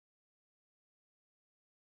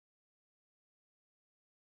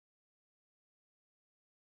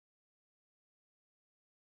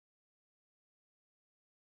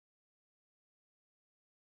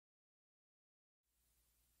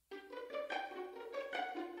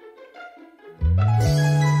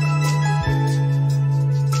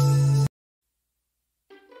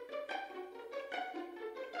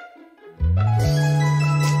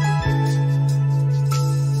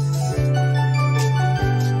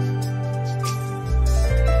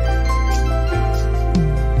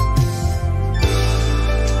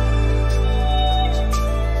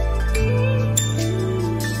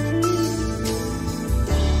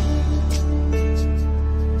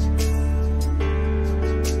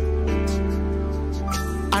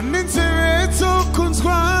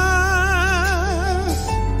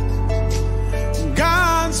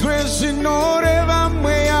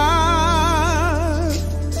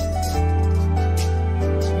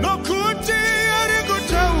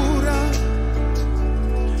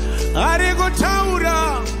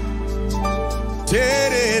kutaura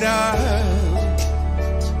terera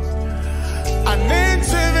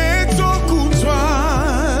anenzevezo kunzwa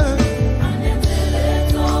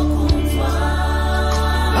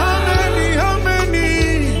ameni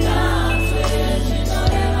ameni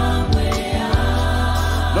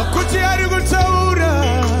nokuti ari kutaura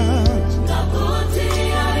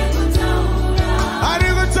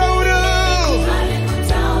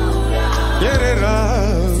terera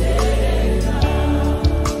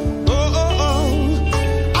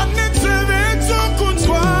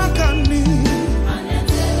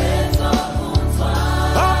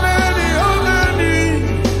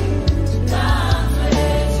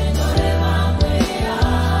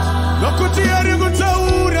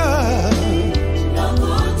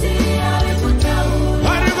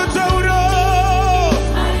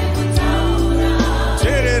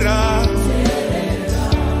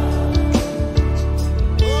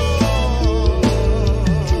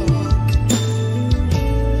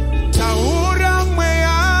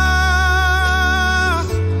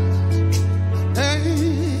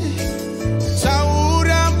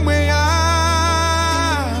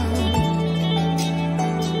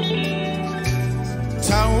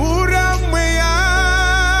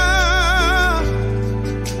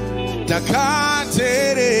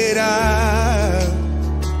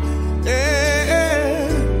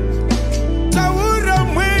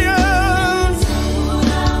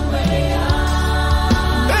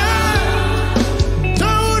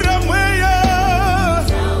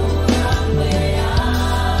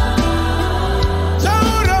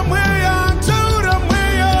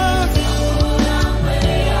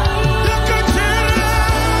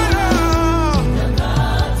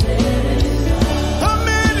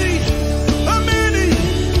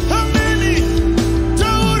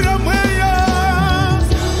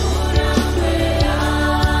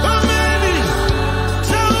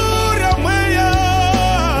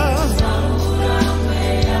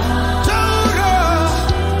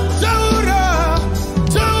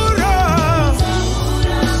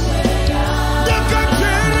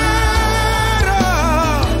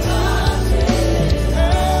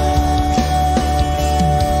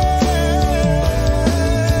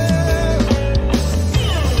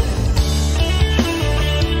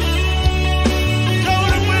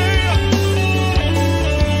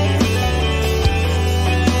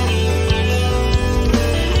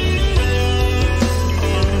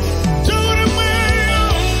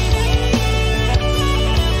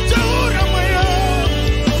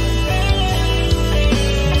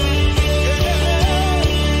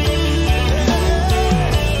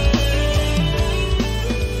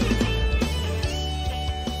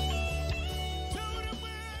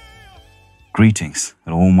Greetings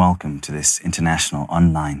and a warm welcome to this international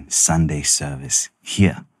online Sunday service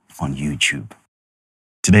here on YouTube.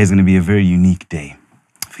 Today is going to be a very unique day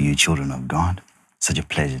for you children of God. Such a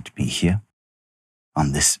pleasure to be here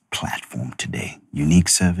on this platform today. Unique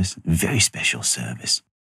service, very special service.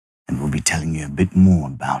 And we'll be telling you a bit more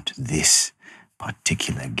about this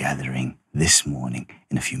particular gathering this morning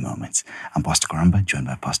in a few moments. I'm Pastor Karamba, joined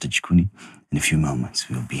by Pastor Chikuni. In a few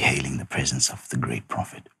moments, we'll be hailing the presence of the great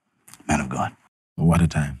prophet. Man of God. What a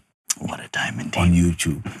time. What a time indeed. On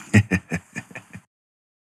YouTube.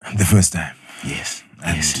 The first time. Yes.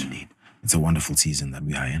 And yes, indeed. It's a wonderful season that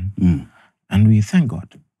we are in. And we thank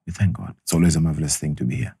God. We thank God. It's always a marvelous thing to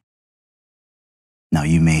be here. Now,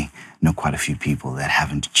 you may know quite a few people that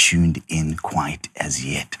haven't tuned in quite as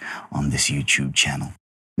yet on this YouTube channel.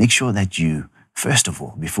 Make sure that you, first of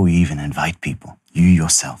all, before you even invite people, you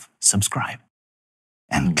yourself subscribe.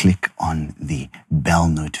 And click on the bell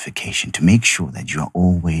notification to make sure that you are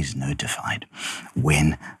always notified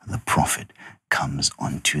when the prophet comes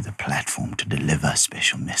onto the platform to deliver a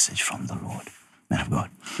special message from the Lord. Man of God.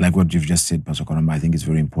 Like what you've just said, Pastor Karamba, I think it's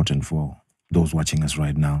very important for those watching us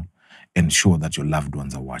right now. Ensure that your loved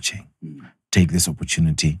ones are watching. Take this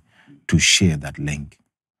opportunity to share that link.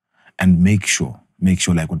 And make sure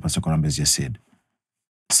like what Pastor Karamba has just said,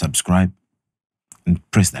 subscribe and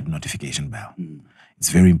press that notification bell. It's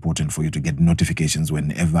very important for you to get notifications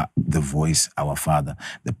whenever the voice, our Father,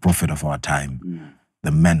 the prophet of our time, the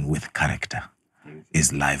man with character,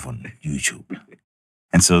 is live on YouTube.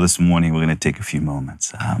 And so this morning, we're going to take a few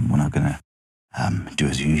moments. We're not going to do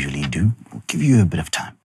as we usually do. We'll give you a bit of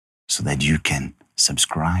time so that you can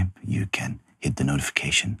subscribe, you can hit the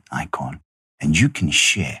notification icon, and you can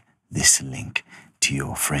share this link to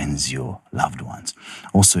your friends, your loved ones.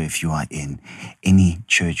 Also, if you are in any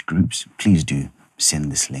church groups, please do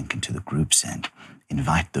send this link into the groups, and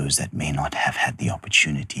invite those that may not have had the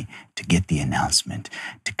opportunity to get the announcement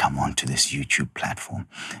to come onto this YouTube platform,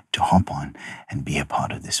 to hop on and be a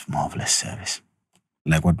part of this marvelous service.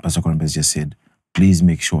 Like what Pastor Korambes just said, please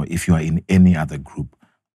make sure if you are in any other group,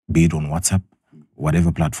 be it on WhatsApp,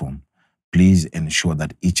 whatever platform, please ensure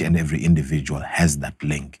that each and every individual has that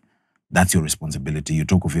link. That's your responsibility. You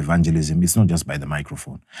talk of evangelism, it's not just by the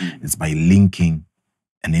microphone. It's by linking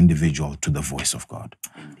an individual to the voice of God.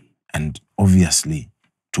 And obviously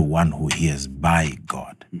to one who hears by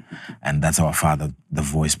God. And that's our Father, the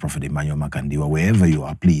voice, Prophet Emmanuel Makandiwa. Wherever you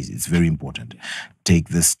are, please, it's very important. Take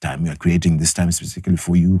this time. We are creating this time specifically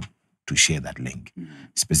for you to share that link.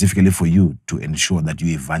 Specifically for you to ensure that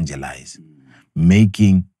you evangelize.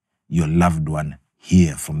 Making your loved one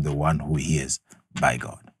hear from the one who hears by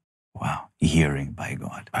God. Wow, hearing by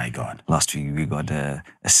God. By God. Last week we got a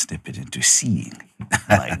snippet into seeing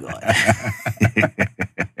by God.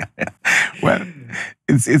 Well,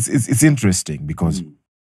 it's interesting because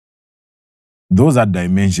those are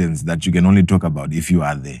dimensions that you can only talk about if you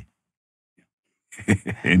are there.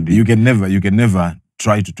 You can never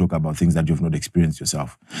try to talk about things that you've not experienced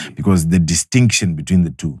yourself, because the distinction between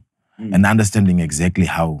the two and understanding exactly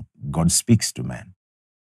how God speaks to man.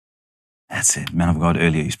 That's it. Man of God,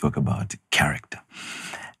 earlier you spoke about character.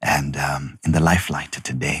 And in the Life Lighter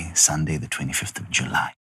today, Sunday, the 25th of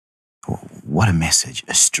July, what a message,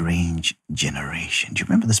 a strange generation. Do you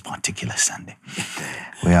remember this particular Sunday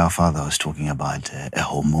where our Father was talking about a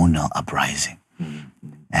hormonal uprising?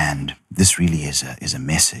 And this really is a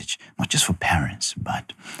message, not just for parents,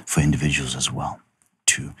 but for individuals as well,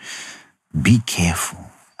 to be careful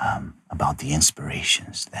about the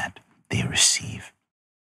inspirations that they receive.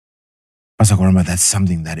 Pastor Koramba, that's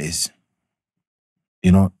something that is,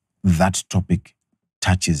 that topic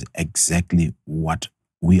touches exactly what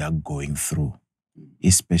we are going through,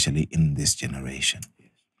 especially in this generation.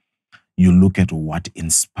 You look at what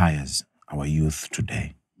inspires our youth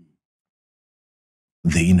today.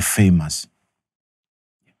 The infamous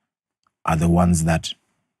are the ones that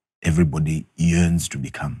everybody yearns to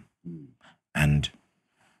become. And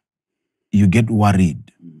you get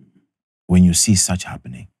worried when you see such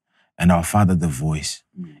happening. And our Father, the voice,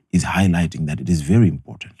 is highlighting that it is very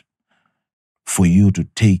important for you to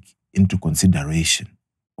take into consideration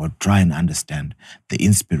or try and understand the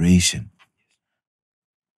inspiration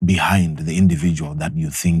behind the individual that you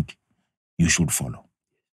think you should follow.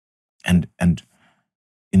 And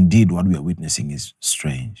indeed, what we are witnessing is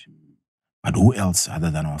strange. But who else other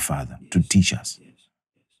than our Father to teach us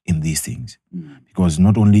in these things? Because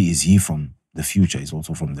not only is He from the future, He's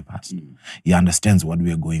also from the past. He understands what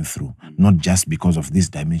we are going through, not just because of this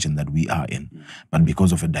dimension that we are in, but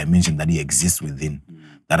because of a dimension that He exists within,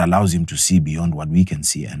 that allows Him to see beyond what we can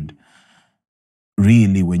see. And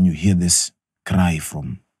really, when you hear this cry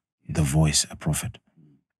from the voice, a prophet,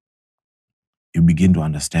 you begin to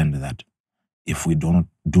understand that if we do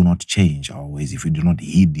not change our ways, if we do not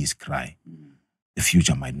heed this cry, the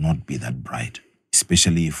future might not be that bright,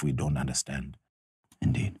 especially if we don't understand.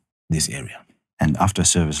 Indeed. This area. And after a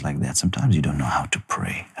service like that, sometimes you don't know how to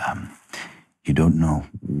pray. You don't know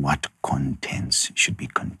what contents should be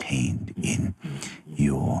contained in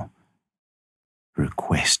your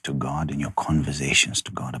request to God and your conversations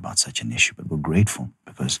to God about such an issue. But we're grateful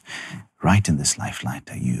because right in this Life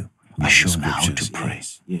Lighter, you are shown how to pray.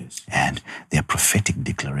 Yes. And there are prophetic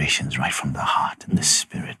declarations right from the heart and the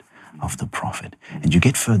spirit of the prophet. And you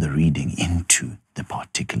get further reading into the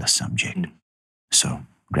particular subject. So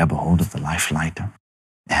grab a hold of the Life Lighter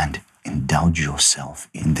and indulge yourself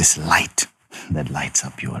in this light that lights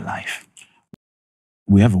up your life.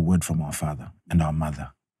 We have a word from our Father and our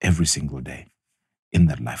Mother every single day in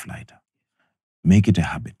that Life Lighter. Make it a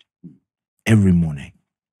habit. Every morning,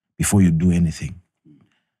 before you do anything,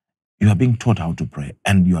 you are being taught how to pray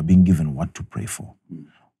and you are being given what to pray for,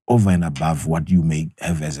 over and above what you may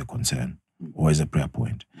have as a concern or as a prayer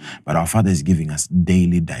point. But our Father is giving us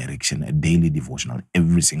daily direction, a daily devotional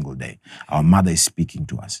every single day. Our Mother is speaking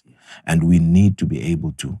to us. And we need to be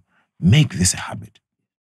able to make this a habit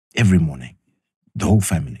every morning. The whole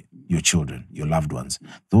family, your children, your loved ones,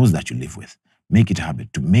 those that you live with, make it a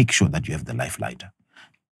habit to make sure that you have the Life Lighter.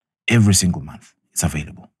 Every single month, it's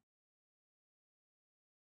available.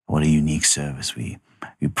 What a unique service. We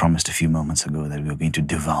promised a few moments ago that we were going to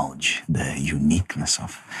divulge the uniqueness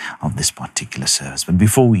of this particular service. But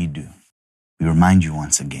before we do, we remind you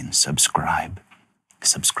once again, subscribe.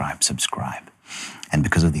 And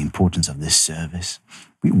because of the importance of this service,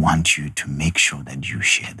 we want you to make sure that you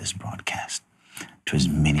share this broadcast to as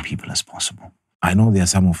many people as possible. I know there are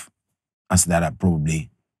some of us that are probably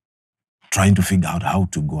trying to figure out how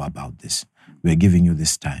to go about this. We're giving you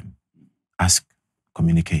this time. Ask,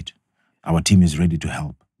 communicate. Our team is ready to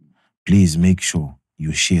help. Please make sure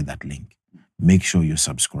you share that link. Make sure you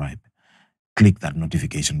subscribe. Click that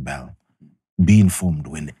notification bell. Be informed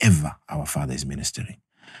whenever our Father is ministering.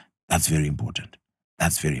 That's very important.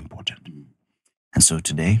 That's very important. And so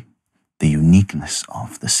today, the uniqueness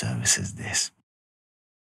of the service is this.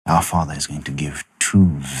 Our Father is going to give two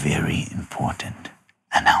very important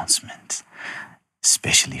announcements,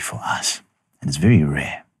 especially for us. And it's very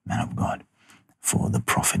rare, man of God, for the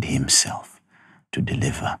prophet himself to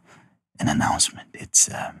deliver an announcement. It's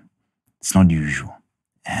not usual.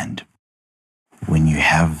 And when you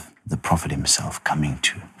have the prophet himself coming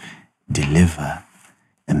to deliver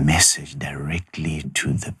a message directly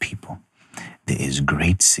to the people, there is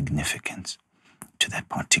great significance to that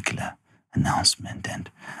particular announcement. And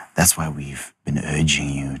that's why we've been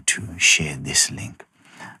urging you to share this link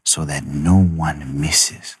so that no one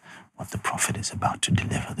misses what the prophet is about to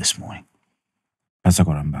deliver this morning. Pastor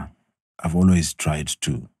Koramba, I've always tried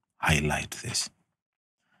to highlight this.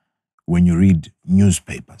 When you read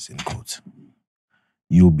newspapers, in quotes,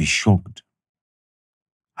 you'll be shocked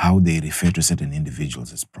how they refer to certain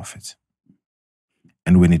individuals as prophets.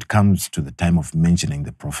 And when it comes to the time of mentioning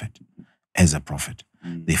the prophet as a prophet,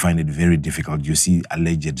 they find it very difficult. You see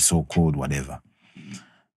alleged, so-called, whatever.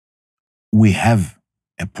 We have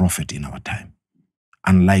a prophet in our time.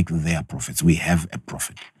 Unlike their prophets, we have a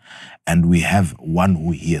prophet. And we have one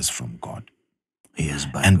who hears from God. Hears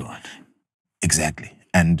by God. Exactly.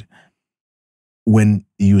 And when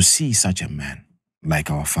you see such a man, like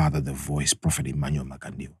our father, the voice, Prophet Emmanuel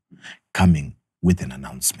Makandiwa, coming with an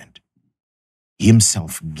announcement,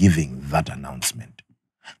 himself giving that announcement,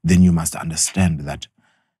 then you must understand that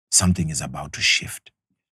something is about to shift.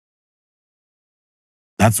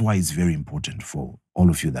 That's why it's very important for all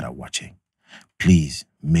of you that are watching. Please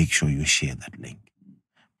make sure you share that link.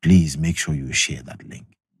 Please make sure you share that link.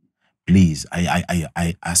 Please,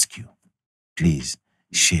 I ask you, please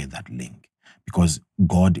share that link, because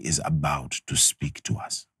God is about to speak to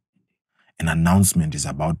us. An announcement is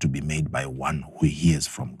about to be made by one who hears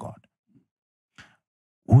from God.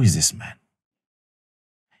 Who is this man?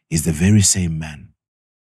 He's the very same man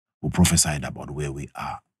who prophesied about where we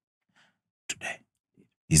are today.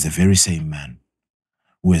 He's the very same man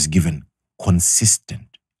who has given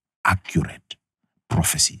consistent, accurate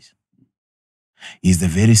prophecies. He's the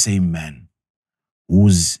very same man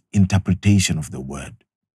whose interpretation of the word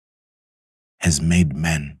has made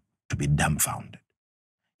men to be dumbfounded.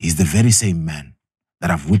 He's the very same man that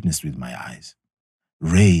I've witnessed with my eyes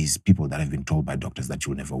raise people that have been told by doctors that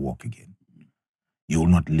you will never walk again. You will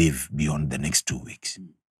not live beyond the next 2 weeks.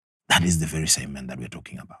 That is the very same man that we're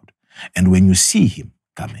talking about. And when you see him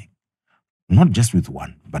coming, not just with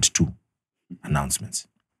one, but 2 announcements,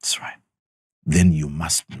 That's right. then you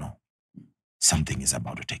must know something is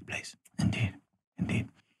about to take place. Indeed. Indeed.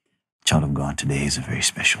 Child of God, today is a very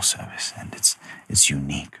special service, and it's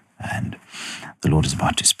unique. And the Lord is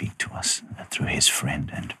about to speak to us through his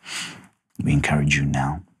friend. And we encourage you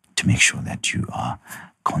now to make sure that you are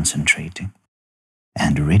concentrating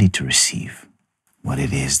and ready to receive what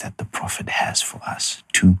it is that the prophet has for us.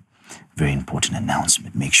 2 very important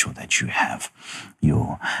announcements. Make sure that you have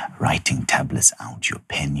your writing tablets out, your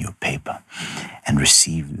pen, your paper, and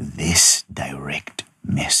receive this direct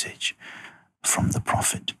message from the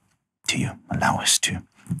prophet to you. Allow us to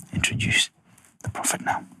introduce the prophet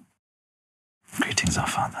now. Greetings, our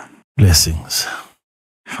Father. Blessings.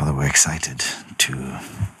 Father, we're excited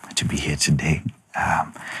to be here today.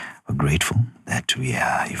 We're grateful that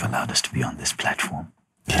you've allowed us to be on this platform.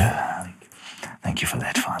 Thank you for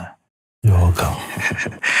that, Father. You're welcome.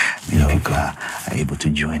 Many people are able to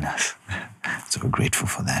join us, so we're grateful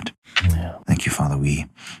for that. Yeah. Thank you, Father. We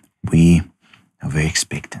are very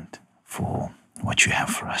expectant for what you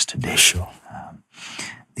have for us today. Sure.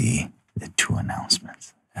 The 2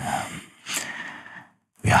 announcements.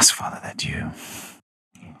 We ask, Father, that you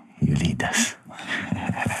lead us.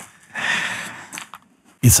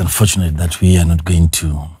 It's unfortunate that we are not going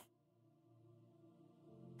to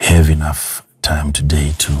have enough time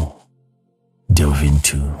today to delve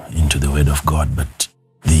into the Word of God, but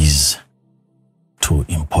these 2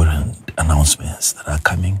 important announcements that are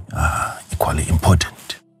coming are equally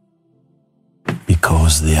important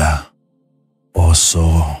because they are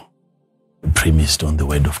also premised on the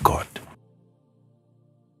Word of God.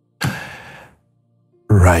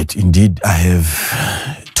 Right, indeed, I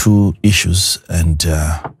have 2 issues, and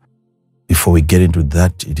before we get into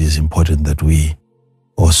that, it is important that we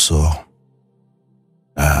also,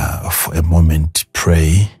 for a moment,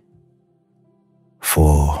 pray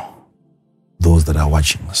for those that are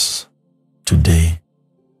watching us today,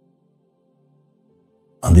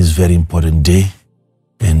 on this very important day,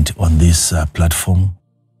 and on this platform,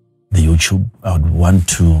 the YouTube, I would want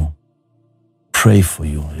to pray for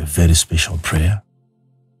you, a very special prayer,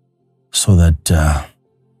 so that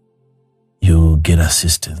you get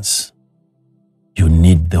assistance. You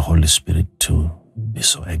need the Holy Spirit to be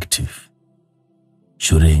so active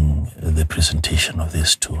during the presentation of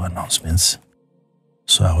these two announcements.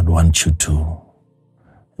 So I would want you to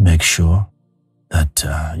make sure that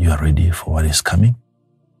you are ready for what is coming.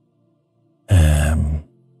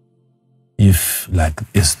 If, like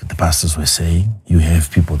as the pastors were saying, you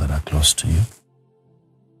have people that are close to you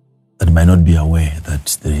that might not be aware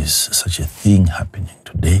that there is such a thing happening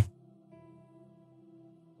today,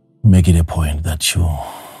 make it a point that you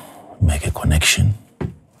make a connection,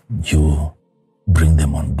 you bring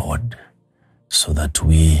them on board so that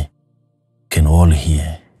we can all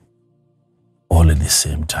hear all at the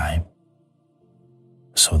same time,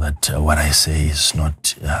 so that what I say is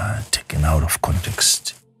not taken out of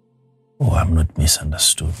context or I'm not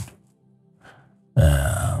misunderstood.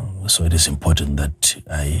 So it is important that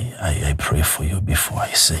I pray for you before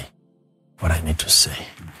I say what I need to say.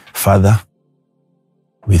 Father,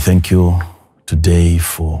 we thank you today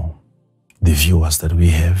for the viewers that we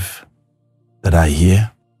have, that are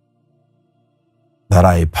here, that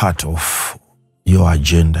are a part of your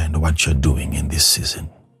agenda and what you're doing in this season.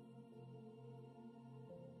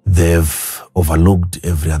 They've overlooked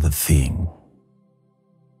every other thing.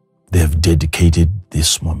 They've dedicated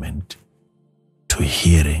this moment to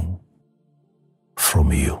hearing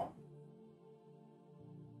from you.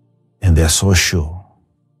 And they're so sure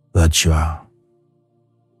that you are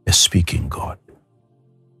a speaking God.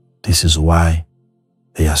 This is why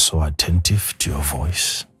they are so attentive to your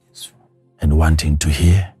voice and wanting to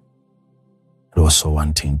hear, and also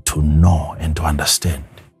wanting to know and to understand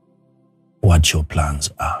what your plans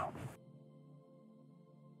are.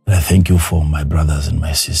 And I thank you for my brothers and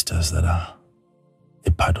my sisters that are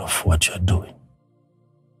a part of what you are doing.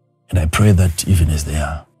 And I pray that even as they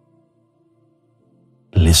are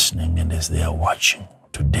listening and as they are watching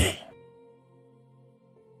today,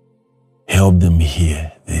 help them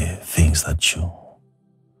hear the things that you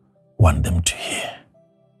want them to hear.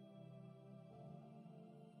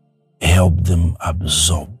 Help them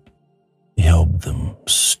absorb, help them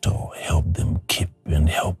store, help them keep, and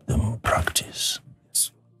help them practice.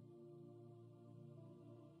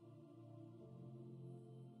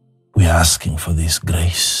 We are asking for this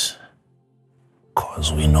grace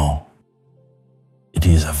because we know it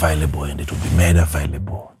is available and it will be made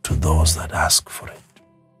available to those that ask for it.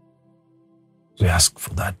 We ask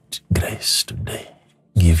for that grace today.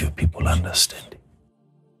 Give your people understanding,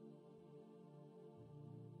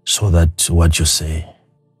 so that what you say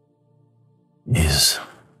is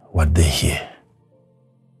what they hear.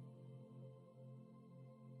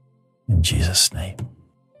 In Jesus' name.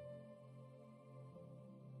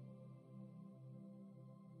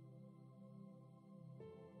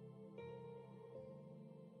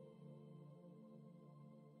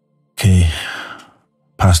 Okay,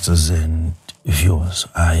 pastors and viewers,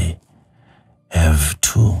 I have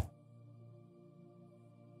two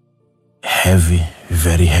heavy,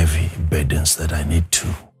 very heavy burdens that I need to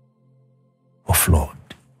offload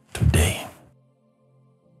today.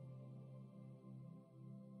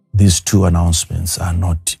 These two announcements are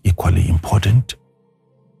not equally important,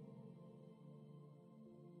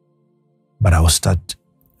 but I will start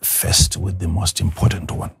first with the most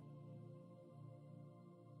important one.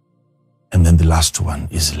 And then the last one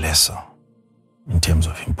is lesser in terms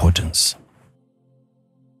of importance,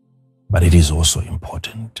 but it is also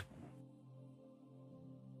important.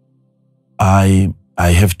 I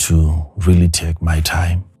have to really take my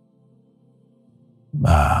time,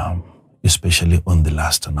 especially on the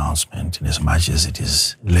last announcement, in as much as it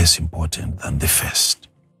is less important than the first.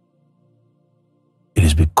 It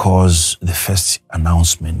is because the first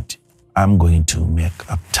announcement, I'm going to make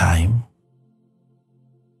up time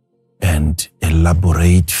and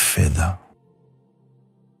elaborate further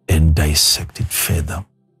and dissect it further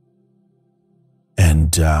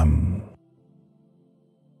and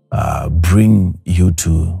bring you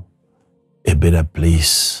to a better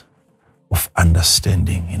place of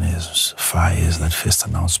understanding in as far as that first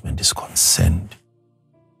announcement is concerned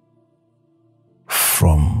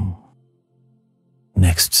from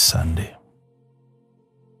next Sunday.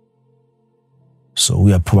 So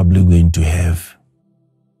we are probably going to have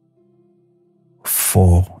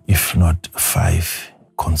 4, if not 5,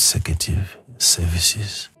 consecutive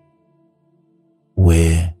services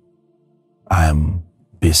where I am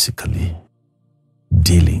basically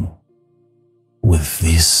dealing with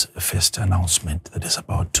this first announcement that is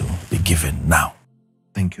about to be given now.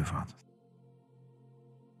 Thank you, Father.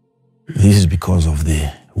 This is because of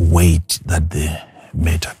the weight that the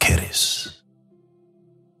matter carries.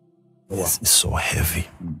 It's so heavy.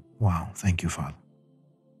 Wow. Thank you, Father.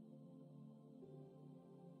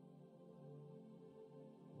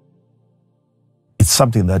 It's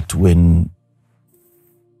something that when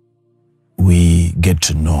we get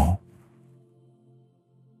to know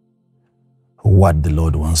what the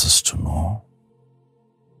Lord wants us to know,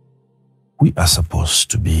 we are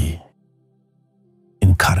supposed to be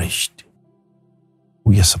encouraged.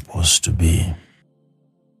 We are supposed to be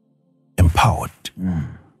empowered.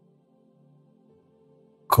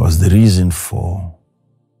 Because the reason for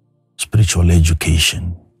spiritual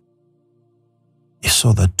education is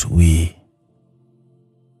so that we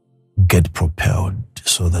get propelled,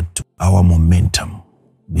 so that our momentum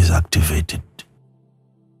is activated.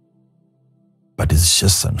 But it's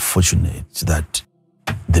just unfortunate that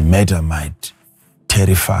the matter might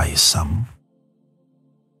terrify some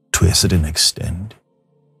to a certain extent.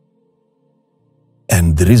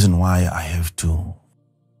 And the reason why I have to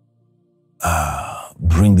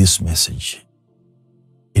bring this message,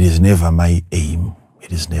 it is never my aim,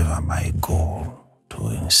 it is never my goal to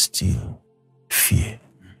instill fear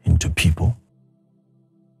into people,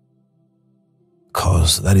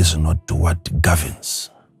 because that is not what governs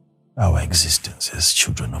our existence as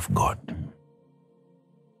children of God.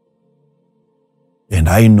 And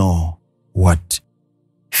I know what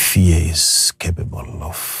fear is capable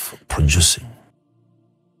of producing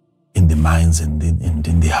in the minds and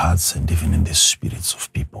in the hearts and even in the spirits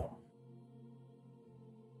of people.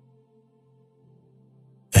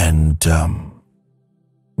 And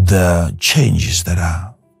the changes that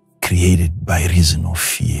are created by reason of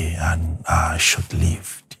fear and are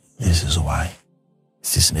short-lived. This is why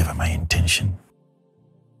this is never my intention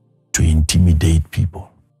to intimidate people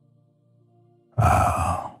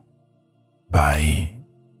by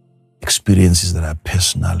experiences that are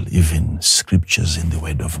personal, even scriptures in the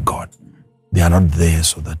Word of God. They are not there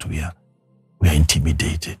so that we are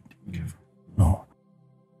intimidated. No.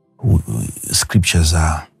 Scriptures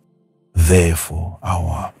are there for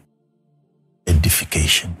our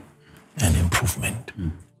edification and improvement.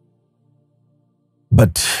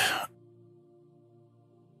 But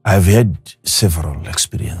I've had several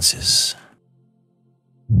experiences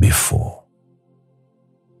before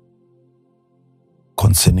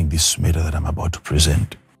concerning this matter that I'm about to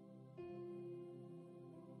present.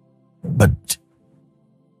 But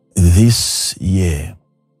this year,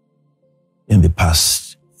 in the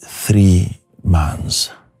past 3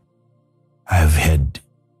 months, I've had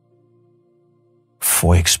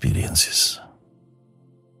 4 experiences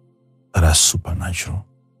that are supernatural.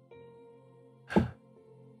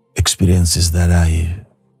 Experiences that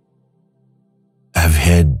I've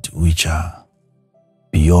had which are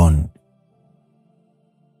beyond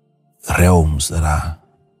realms that are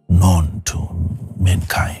known to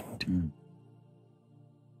mankind.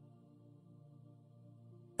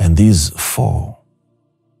 And these 4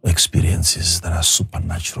 experiences that are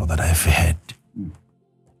supernatural that I've had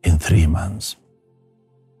in 3 months.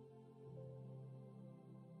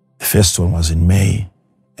 The first one was in May,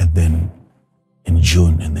 and then in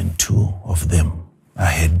June, and then 2 of them, I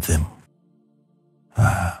had them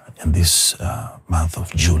in this month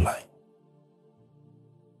of July.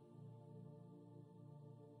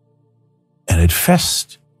 And at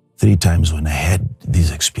first, 3 times when I had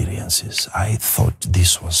these experiences, I thought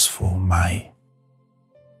this was for my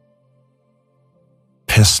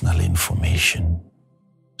personal information,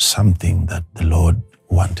 something that the Lord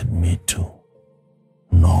wanted me to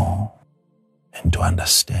know and to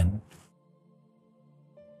understand.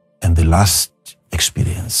 And the last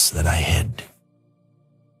experience that I had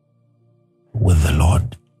with the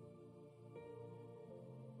Lord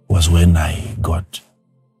was when I got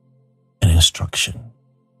an instruction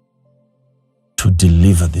to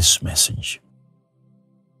deliver this message,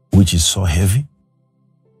 which is so heavy.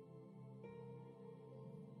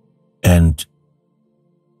 And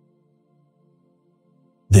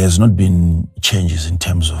there's not been changes in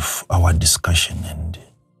terms of our discussion and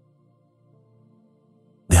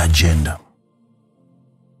the agenda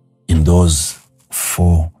in those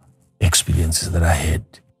 4 experiences that I had.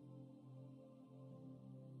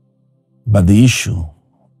 But the issue,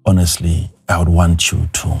 honestly, I would want you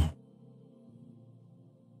to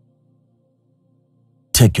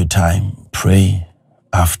take your time, pray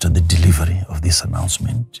after the delivery of this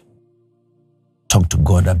announcement. Talk to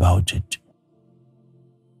God about it.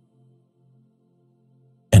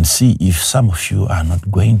 And see if some of you are not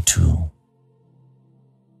going to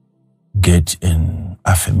get an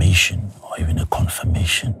affirmation or even a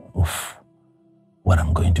confirmation of what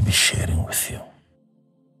I'm going to be sharing with you.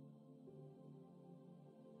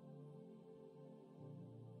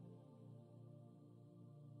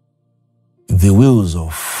 The wheels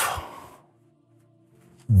of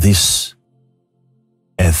this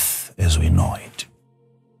earth as we know it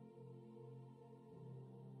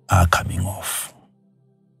are coming off.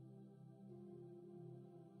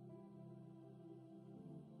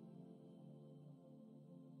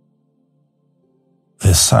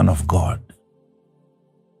 The Son of God,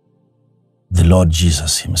 the Lord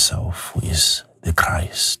Jesus himself, who is the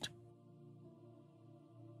Christ,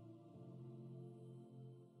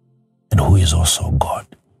 and who is also God,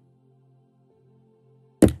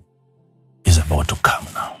 is about to come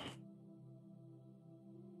now.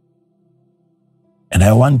 And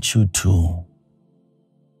I want you to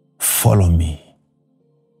follow me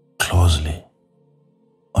closely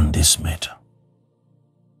on this matter.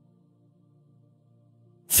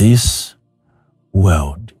 This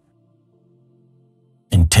world,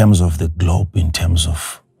 in terms of the globe, in terms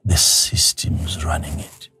of the systems running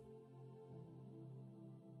it,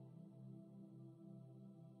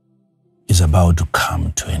 is about to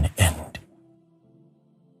come to an end.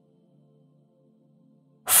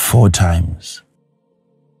 4 times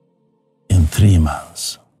in 3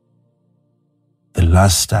 months. The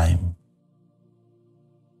last time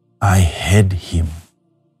I heard him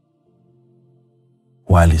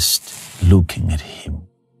whilst looking at him,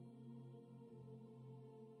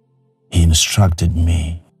 he instructed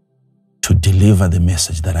me to deliver the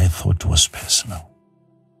message that I thought was personal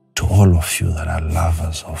to all of you that are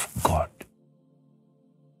lovers of God.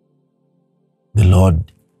 The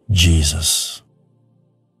Lord Jesus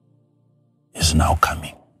is now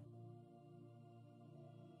coming.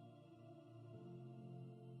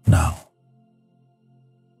 Now,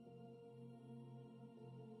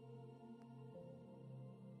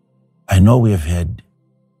 I know we have heard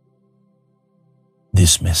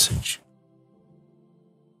this message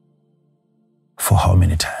for how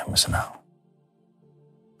many times now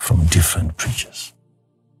from different preachers.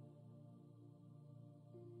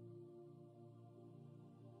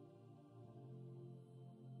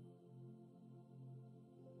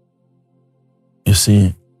 You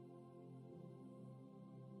see,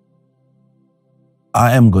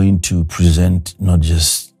 I am going to present not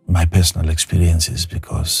just my personal experiences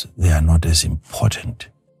because they are not as important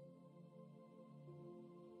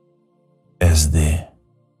as the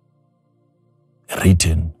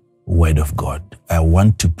written Word of God. I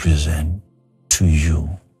want to present to you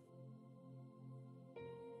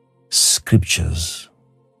scriptures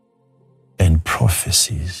and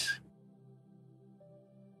prophecies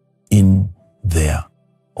in their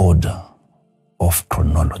order of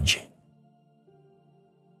chronology.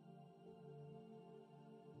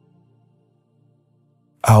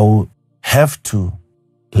 I'll have to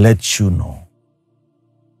let you know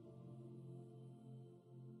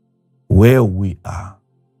where we are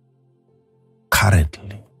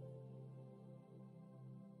currently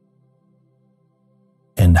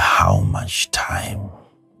and how much time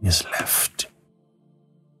is left.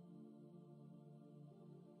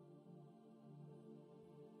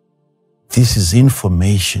 This is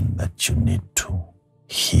information that you need to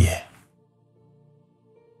hear.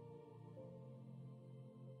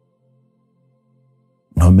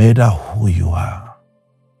 No matter who you are,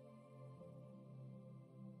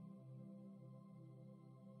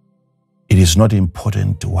 it is not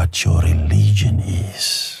important what your religion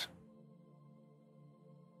is.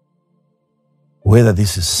 Whether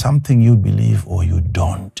this is something you believe or you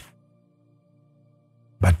don't,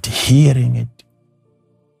 but hearing it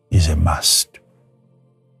is a must.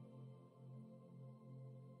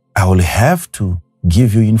 I will have to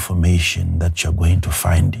give you information that you're going to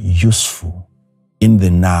find useful in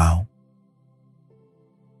the now.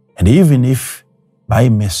 And even if my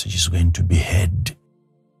message is going to be heard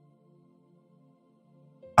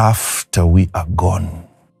after we are gone,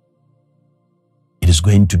 it is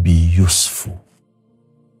going to be useful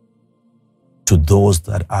to those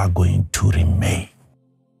that are going to remain.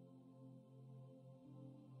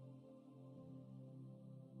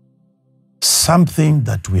 Something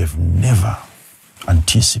that we have never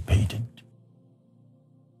anticipated,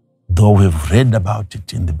 though we've read about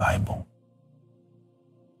it in the Bible,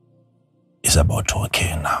 is about to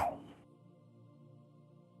occur now.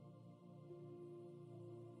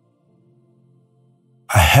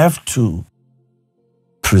 I have to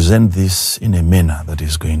present this in a manner that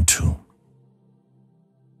is going to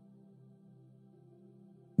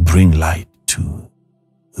bring light to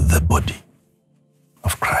the body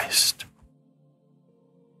of Christ.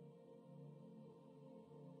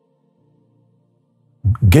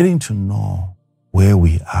 getting to know where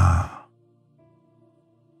we are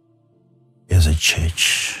as a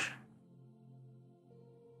church.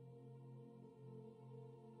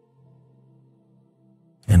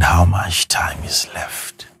 And how much time is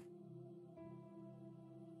left.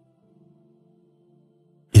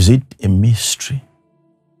 Is it a mystery?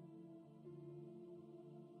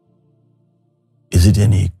 Is it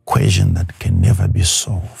an equation that can never be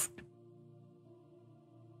solved?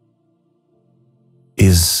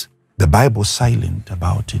 Is the Bible silent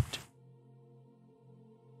about it?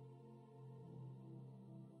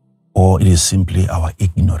 Or it is simply our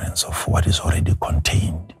ignorance of what is already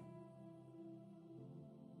contained?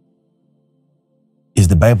 Is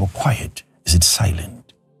the Bible quiet? Is it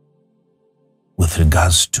silent with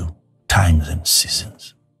regards to times and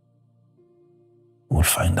seasons? We'll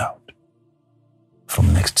find out.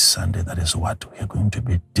 From next Sunday, that is what we are going to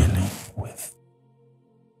be dealing with.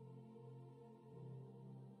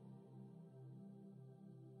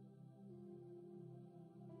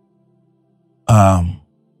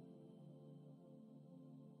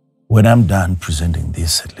 When I'm done presenting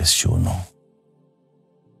this, at least you'll know.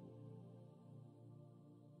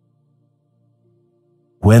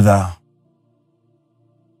 Whether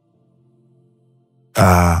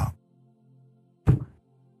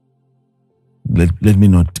let me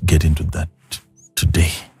not get into that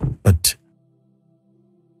today, but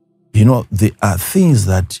you know, there are things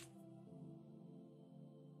that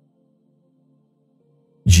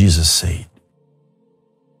Jesus said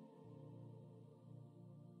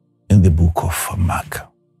in the book of Mark,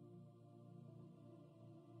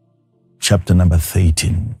 chapter number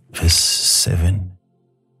 13, verse 7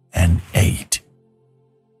 and 8.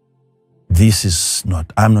 This is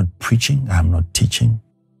not, I'm not preaching, I'm not teaching.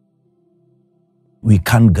 We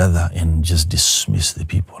can't gather and just dismiss the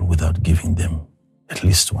people without giving them at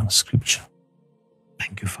least one scripture.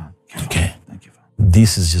 Thank you, Father. Okay. Thank you, Father.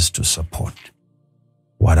 This is just to support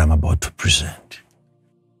what I'm about to present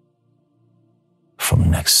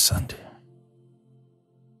from next Sunday.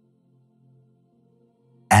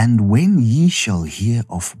 And when ye shall hear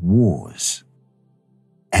of wars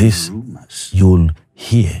and This rumors, you'll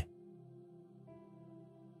hear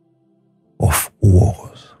of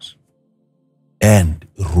wars and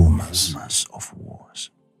rumors. of wars.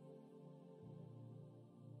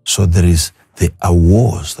 So there are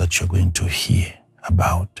wars that you're going to hear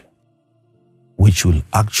about, which will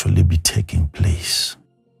actually be taking place,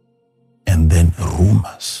 and then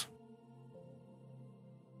rumors.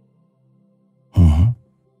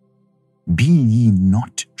 Be ye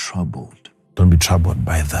not troubled, Don't be troubled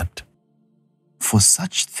by that. for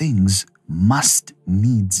such things must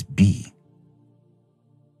needs be.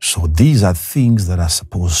 So these are things that are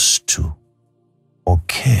supposed to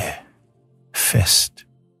occur first.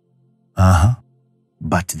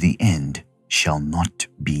 But the end shall not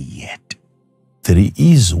be yet. There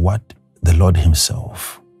is what the Lord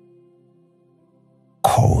Himself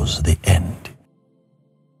calls the end.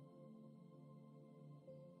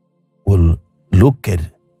 We'll look at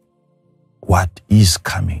what is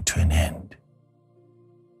coming to an end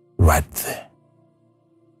right there.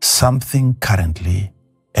 Something currently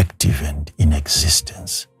active and in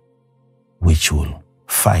existence, which will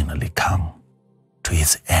finally come to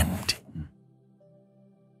its end.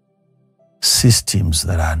 Systems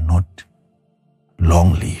that are not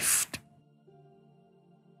long-lived.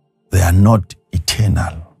 They are not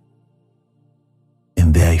eternal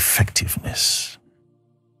in their effectiveness.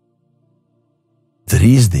 There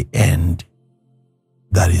is the end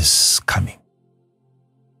that is coming.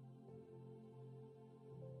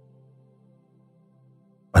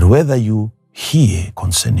 But whether you hear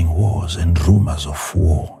concerning wars and rumors of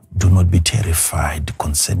war, do not be terrified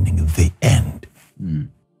concerning the end.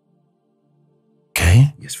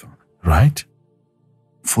 Okay? Yes, Father. Right?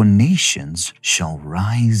 For nations shall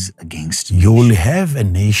rise against You will nation, have a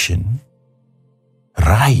nation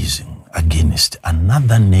rising against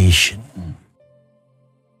another nation,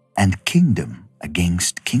 and kingdom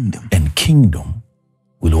against kingdom. and kingdom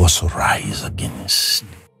will also rise against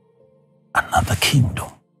another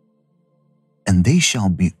kingdom. And they shall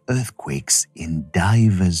be earthquakes in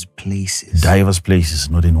divers places. Diverse places,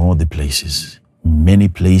 not in all the places. Many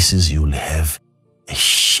places you will have a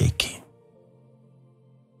shaking.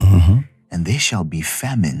 And there shall be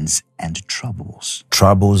famines and troubles.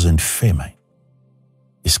 Troubles and famine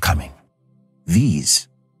is coming. These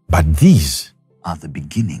But these, are the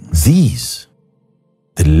beginnings.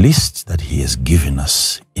 the list that He has given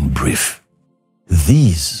us in brief,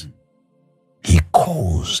 these, He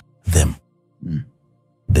calls them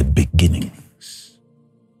the beginning.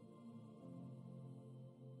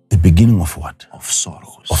 The beginning of what? Of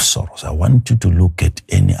sorrows. Of sorrows. I want you to look at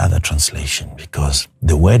any other translation, because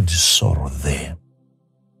the word sorrow there,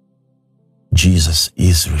 Jesus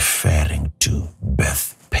is referring to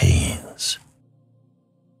birth pains,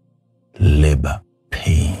 labor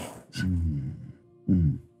pains.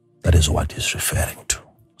 That is what he's referring to.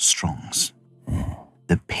 Strong's.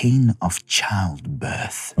 The pain of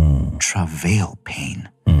childbirth, travail pain,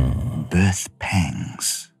 birth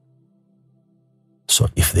pangs. So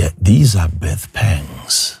if these are birth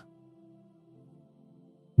pangs,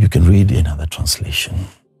 you can read another translation.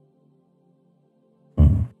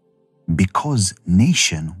 Because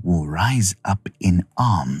nation will rise up in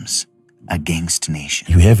arms against nation.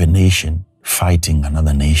 You have a nation fighting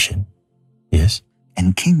another nation, yes?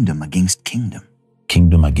 And kingdom against kingdom.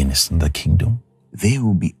 Kingdom against another kingdom. There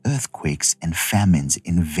will be earthquakes and famines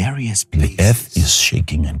in various places. The earth is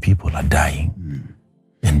shaking and people are dying.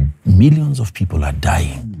 And millions of people are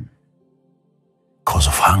dying because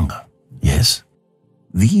of hunger, yes?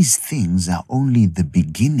 These things are only the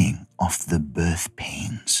beginning of the birth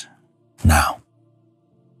pains. Now,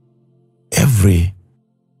 every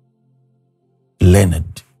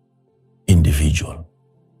learned individual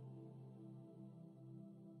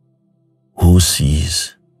who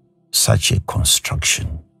sees such a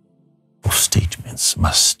construction of statements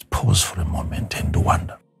must pause for a moment and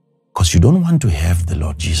wonder. Because you don't want to have the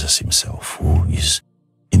Lord Jesus himself, who is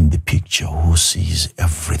in the picture, who sees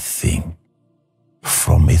everything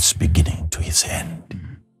from its beginning to its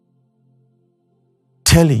end,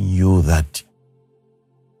 telling you that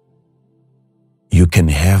you can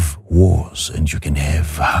have wars and you can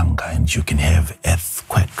have hunger and you can have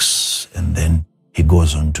earthquakes. And then he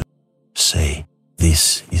goes on to say,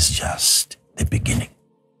 this is just the beginning.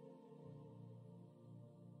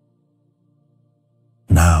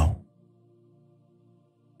 Now,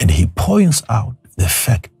 and he points out the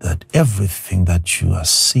fact that everything that you are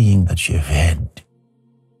seeing, that you have had,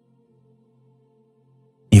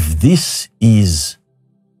 if this is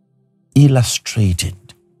illustrated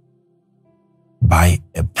by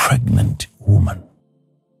a pregnant woman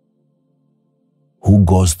who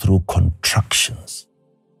goes through contractions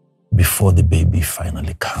before the baby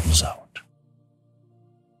finally comes out,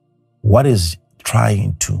 what is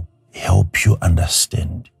trying to help you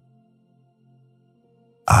understand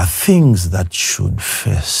are things that should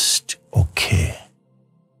first occur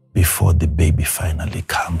before the baby finally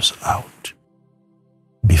comes out,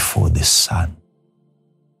 before the son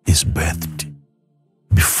is birthed,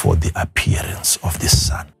 before the appearance of the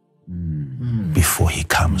son, before he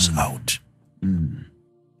comes out.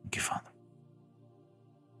 Thank you, Father.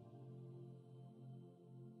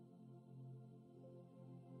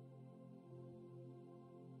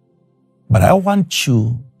 But I want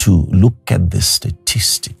you to look at the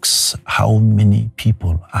statistics, how many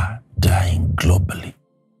people are dying globally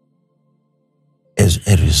as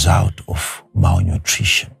a result of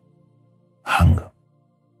malnutrition, hunger.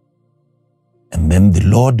 And then the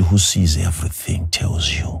Lord who sees everything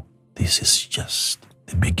tells you this is just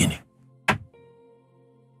the beginning.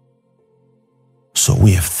 So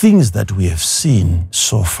we have things that we have seen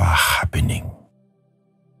so far happening.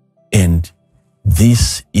 And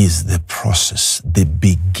this is the process, the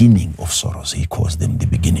beginning of sorrows. He calls them the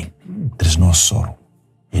beginning. There is no sorrow,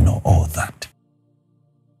 all that.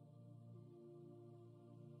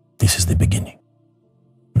 This is the beginning.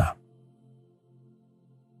 Now,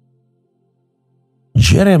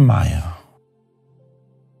 Jeremiah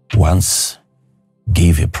once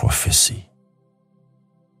gave a prophecy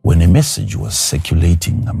when a message was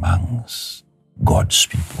circulating amongst God's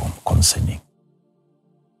people concerning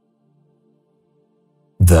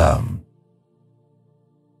the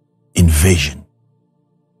invasion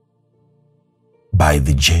by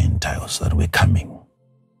the Gentiles that were coming,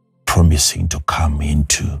 promising to come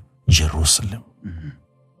into Jerusalem.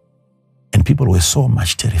 And people were so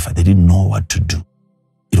much terrified, they didn't know what to do.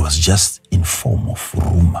 It was just in form of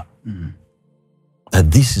rumor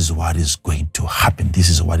that this is what is going to happen, this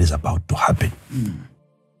is what is about to happen.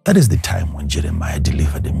 That is the time when Jeremiah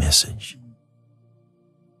delivered a message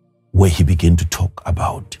where he began to talk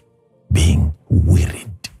about being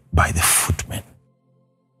wearied by the footmen.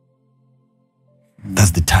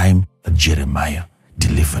 That's the time that Jeremiah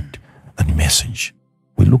delivered that message.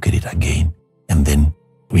 We look at it again, and then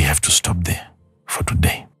we have to stop there for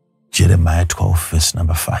today. Jeremiah 12, verse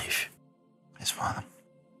number 5. Yes, Father.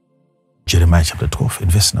 Jeremiah chapter 12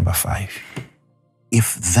 and verse number 5.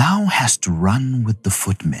 If thou hast run with the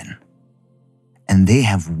footmen, and they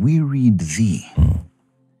have wearied thee,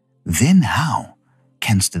 then how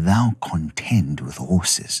canst thou contend with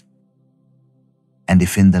horses? And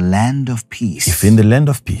if in the land of peace, if in the land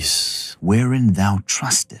of peace, wherein thou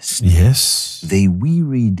trustest, yes, they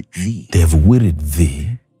wearied thee, they have wearied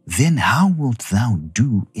thee then how wilt thou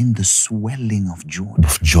do in the swelling of Jordan?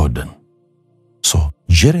 of Jordan. So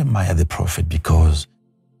Jeremiah the prophet, because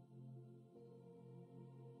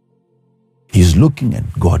he's looking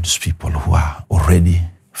at God's people who are already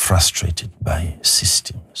frustrated by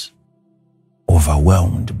systems,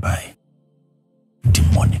 overwhelmed by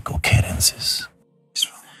demonic occurrences.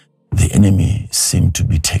 The enemy seemed to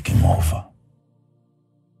be taking over.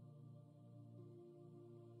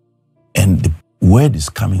 And the word is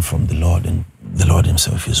coming from the Lord, and the Lord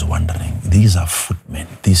himself is wondering, these are footmen.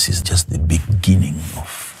 This is just the beginning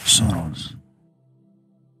of sorrows.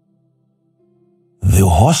 The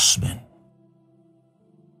horseman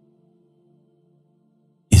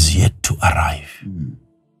is yet to arrive.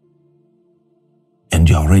 And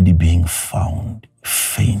you're already being found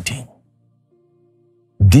fainting.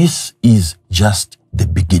 This is just the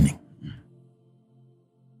beginning.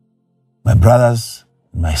 My brothers,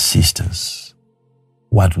 my sisters,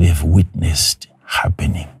 what we have witnessed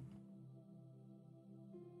happening,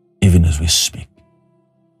 even as we speak.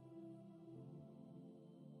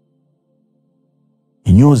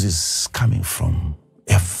 News is coming from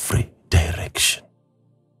every direction.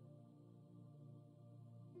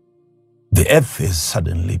 The earth has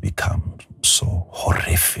suddenly become so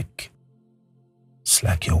horrific. It's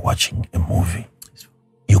like you're watching a movie.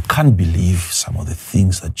 You can't believe some of the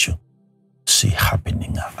things that you see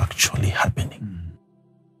happening are actually happening.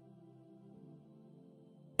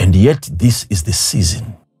 And yet this is the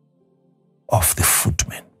season of the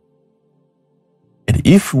footmen. And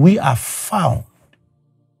if we are found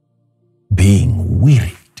being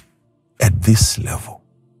wearied at this level,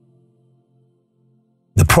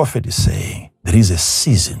 the prophet is saying there is a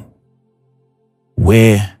season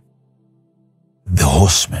where the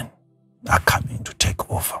horsemen are coming to take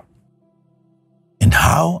over. And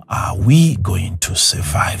how are we going to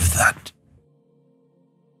survive that?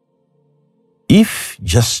 If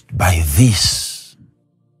just by this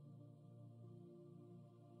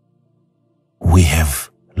we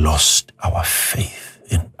have lost our faith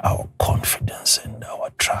and our confidence and our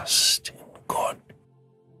trust in God.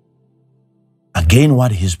 Again,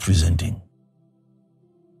 what he's presenting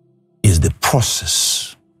is the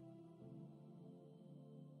process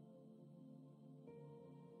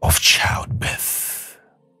of childbirth.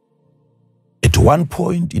 At one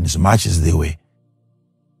point, in as much as they were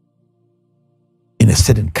in a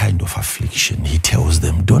certain kind of affliction, he tells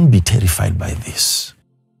them, don't be terrified by this,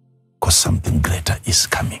 because something greater is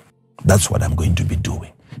coming. That's what I'm going to be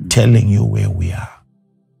doing, telling you where we are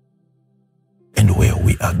and where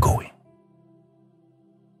we are going.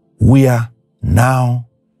 We are now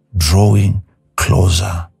drawing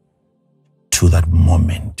closer to that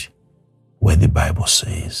moment where the Bible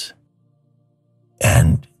says,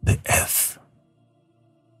 and the earth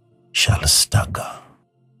shall stagger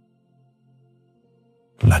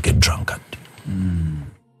like a drunkard.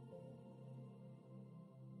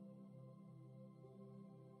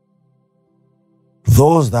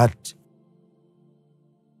 Those that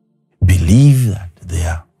believe that they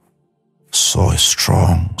are so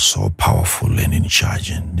strong, so powerful and in charge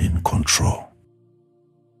and in control,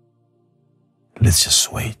 let's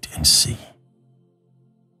just wait and see.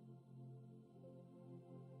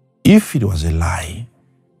 If it was a lie,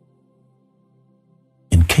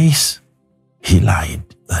 in case he lied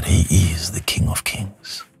that he is the King of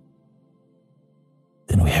Kings,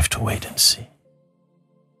 then we have to wait and see.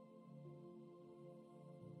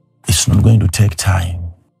 It's not going to take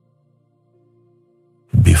time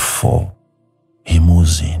before he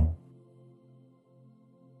moves in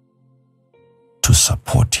to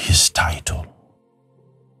support his title.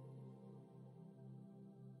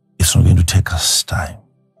 It's not going to take us time.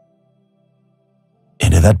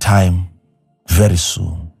 And at that time, very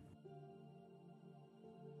soon,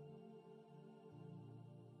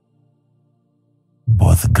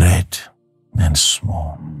 both great and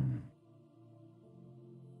small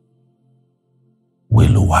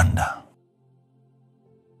will wonder,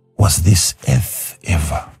 was this earth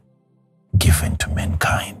ever given to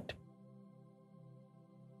mankind?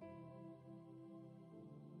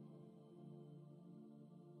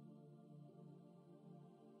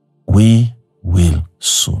 We will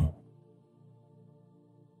soon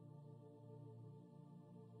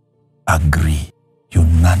agree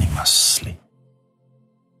unanimously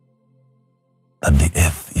that the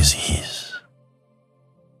earth is his.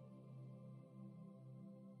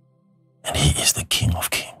 And he is the King of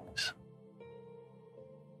Kings.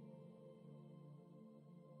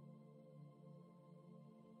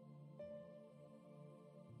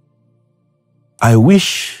 I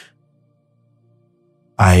wish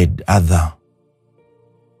I had other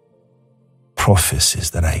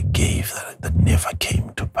prophecies that I gave that never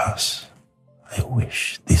came to pass. I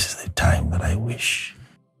wish. This is the time that I wish.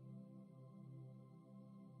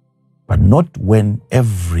 But not when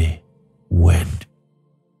every word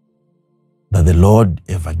that the Lord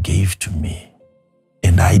ever gave to me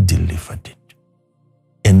and I delivered it,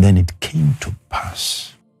 and then it came to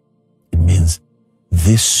pass. It means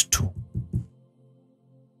this too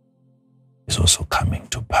is also coming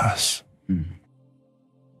to pass.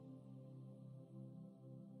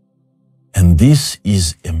 And this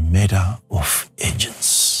is a matter of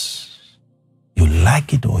urgency. You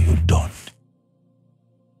like it or you don't.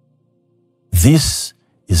 This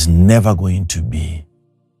is never going to be,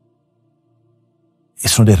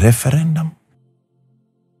 it's not a referendum.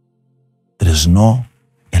 There is no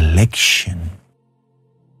election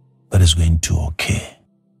that is going to occur.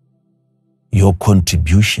 Your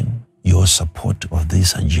contribution, your support of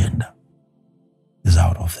this agenda is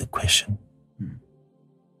out of the question.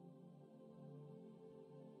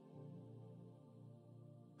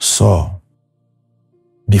 So,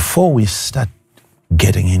 before we start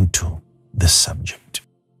getting into the subject,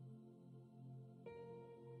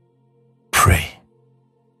 pray.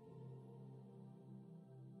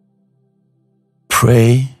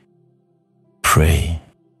 Pray, pray,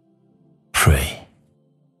 pray.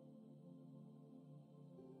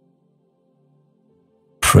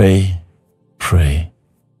 Pray, pray,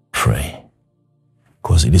 pray.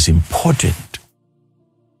 Because it is important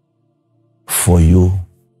for you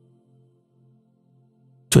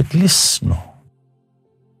to at least know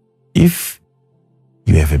if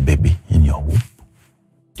you have a baby in your womb,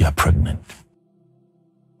 you are pregnant,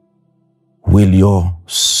 will your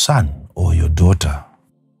son or your daughter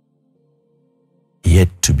yet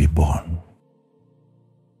to be born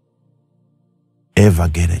ever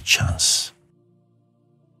get a chance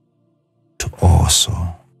to also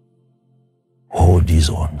hold his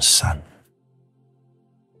own son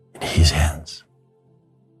in his hands?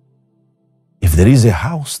 If there is a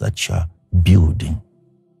house that you're building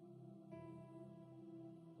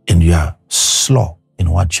and you are slow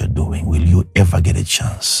in what you're doing, will you ever get a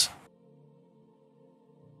chance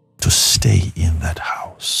to stay in that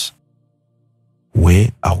house?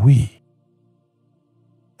 Where are we?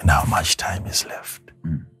 And how much time is left?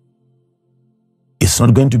 It's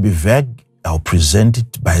not going to be vague. I'll present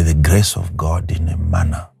it by the grace of God in a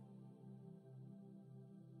manner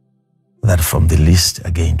that from the least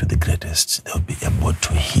again to the greatest, they'll be able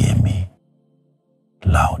to hear me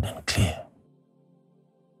loud and clear.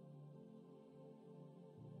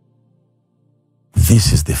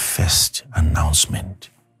 This is the first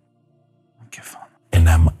announcement. Thank you, Father. And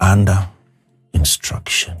I'm under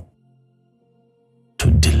instruction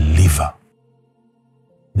to deliver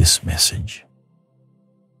this message.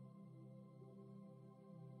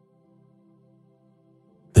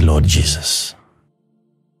 The Lord Jesus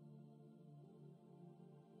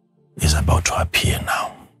is about to appear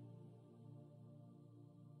now.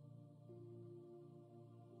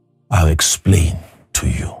 I'll explain to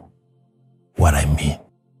you what I mean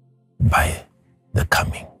by the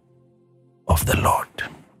coming of the Lord.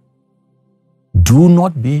 Do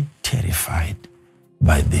not be terrified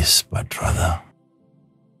by this, but rather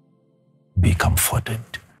be comforted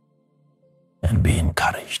and be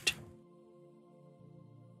encouraged.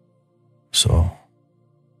 So,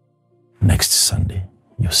 next Sunday,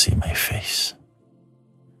 you see my face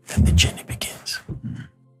and the journey begins.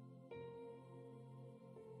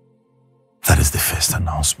 That is the first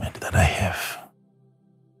announcement that I have.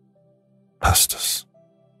 Pastors.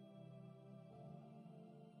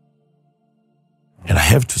 And I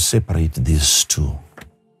have to separate these two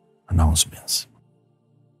announcements.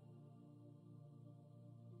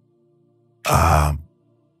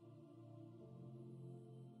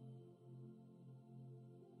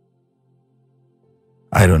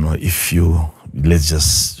 I don't know if let's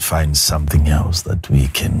just find something else that we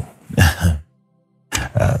can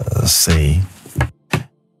say.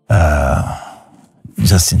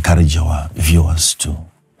 Just encourage our viewers to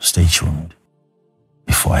stay tuned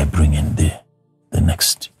before I bring in the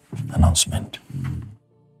next announcement.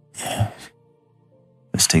 Yeah.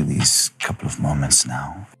 Let's take these couple of moments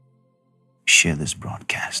now. Share this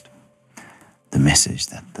broadcast. The message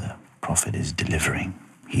that the prophet is delivering.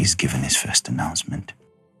 He's given his first announcement.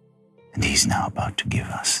 And he's now about to give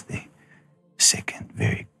us the second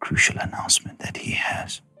very crucial announcement that he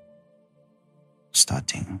has.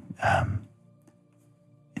 Starting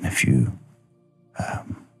in a few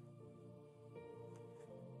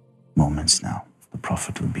moments now, the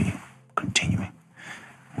prophet will be continuing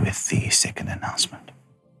with the second announcement.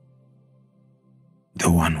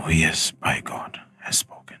 The one who is by God has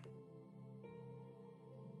spoken.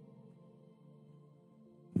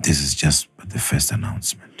 This is just the first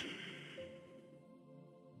announcement.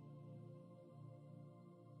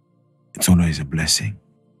 It's always a blessing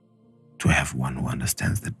to have one who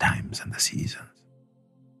understands the times and the seasons.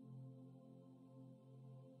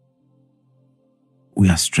 We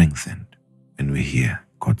are strengthened when we hear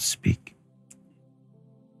God speak.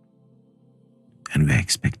 And we are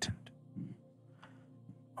expectant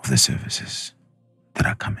of the services that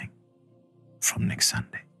are coming from next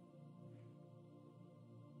Sunday.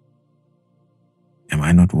 Am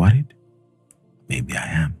I not worried? Maybe I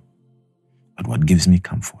am. But what gives me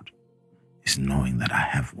comfort is knowing that I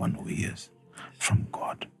have one who hears from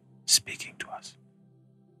God speaking to us.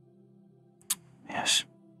 Yes.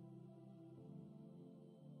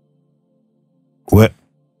 Well,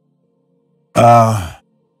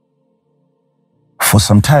 for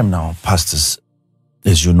some time now, pastors,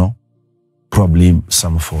 as you know, probably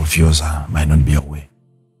some of our viewers might not be aware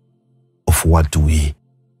of what we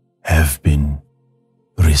have been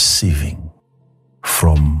receiving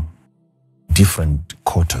from different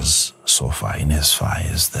quarters so far, in as far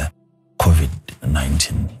as the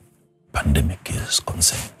COVID-19 pandemic is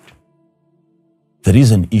concerned. There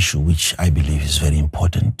is an issue which I believe is very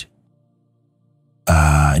important,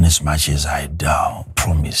 in as much as I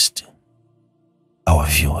promised our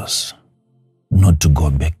viewers not to go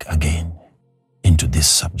back again into this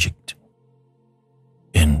subject.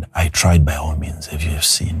 And I tried by all means, if you have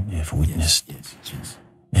seen, you have witnessed, yes.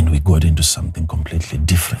 And we got into something completely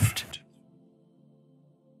different.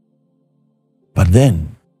 But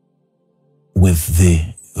then, with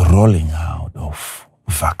the rolling out of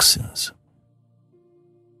vaccines,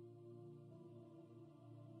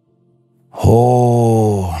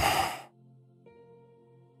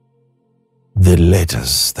 the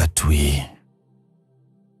letters that we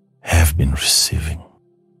have been receiving,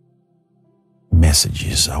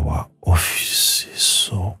 messages, our office is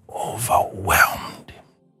so overwhelmed.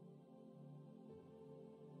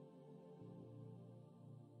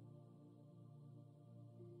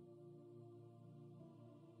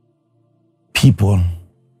 People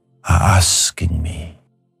are asking me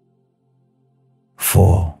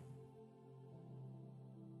for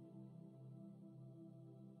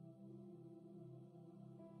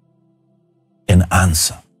an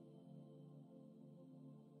answer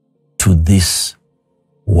to this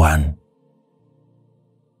one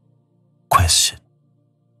question.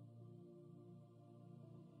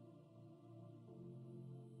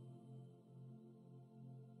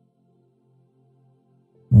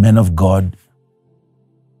 Men of God,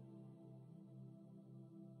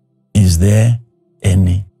 is there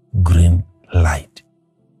any green light?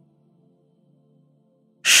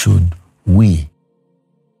 Should we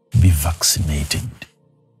be vaccinated?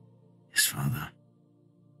 Yes, Father.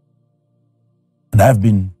 And I've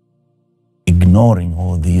been ignoring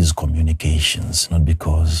all these communications, not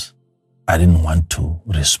because I didn't want to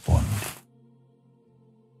respond,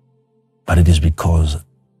 but it is because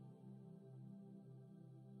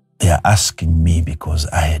they are asking me because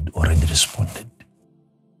I had already responded.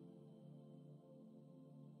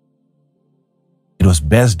 It was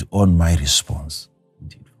based on my response.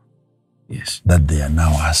 Indeed. Yes. That they are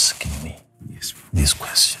now asking me Yes. these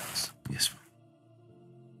questions. Yes.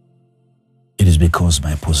 It is because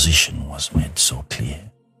my position was made so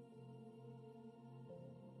clear.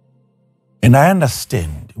 And I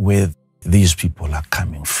understand where these people are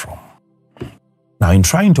coming from. Now, in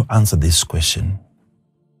trying to answer this question,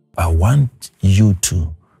 I want you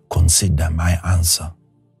to consider my answer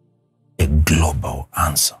a global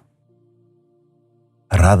answer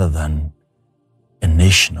rather than a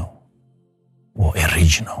national or a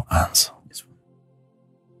regional answer.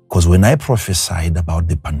 Because when I prophesied about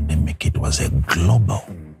the pandemic, it was a global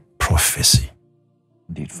prophecy.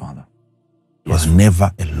 Indeed, Father. It was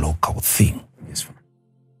never a local thing. Yes, Father.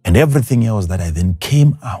 And everything else that I then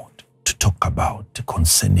came out to talk about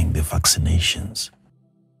concerning the vaccinations,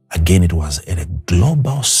 again, it was at a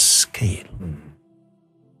global scale.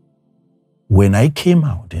 When I came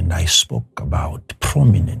out and I spoke about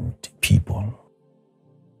prominent people,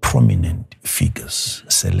 prominent figures,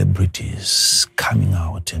 celebrities coming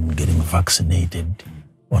out and getting vaccinated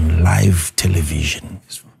on live television,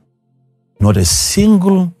 not a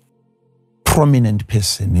single prominent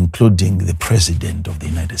person, including the President of the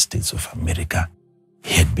United States of America,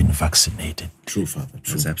 had been vaccinated. True, Father.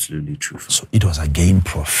 True. That's absolutely true, Father. So it was again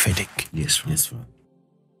prophetic. Yes, Father. Yes, Father.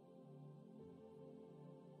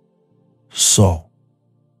 So,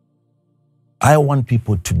 I want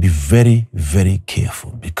people to be very, very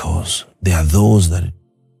careful, because there are those that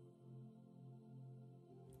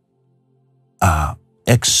are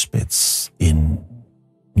experts in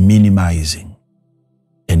minimizing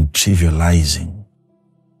and trivializing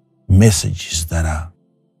messages that are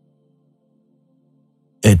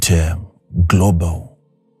at a global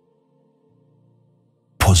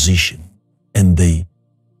position, and they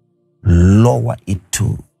lower it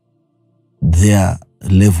to their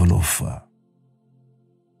level of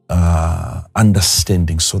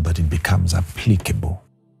understanding so that it becomes applicable.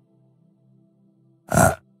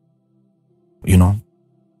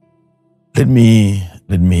 Let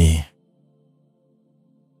me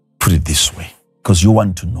put it this way, because you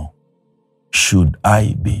want to know, should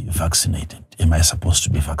I be vaccinated? Am I supposed to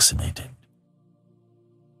be vaccinated?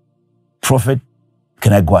 Prophet,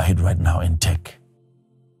 can I go ahead right now and take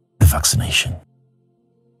the vaccination,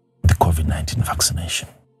 the COVID-19 vaccination?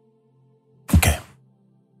 Okay.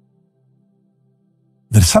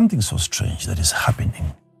 There's something so strange that is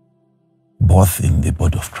happening both in the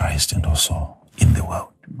body of Christ and also in the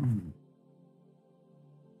world.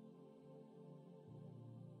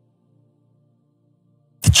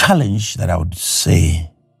 The challenge that I would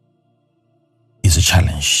say is a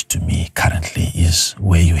challenge to me currently is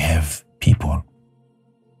where you have people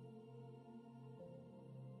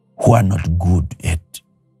who are not good at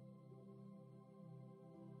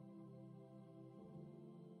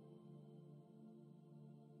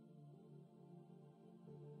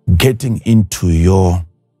getting into your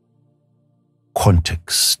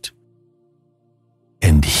context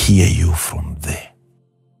and hear you from there.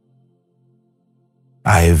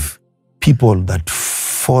 I have people that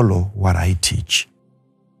follow what I teach,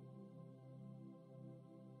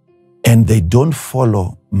 and they don't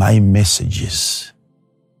follow my messages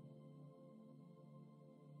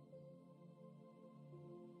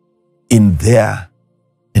in their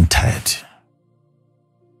entirety.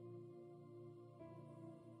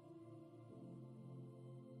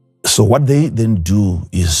 So what they then do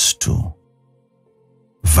is to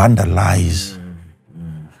vandalize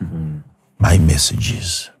my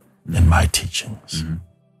messages and my teachings.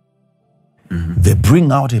 They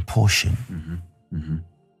bring out a portion,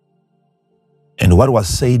 and what was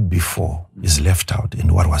said before is left out,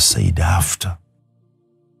 and what was said after,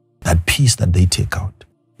 that piece that they take out,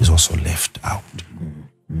 is also left out.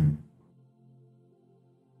 And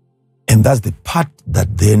that's the part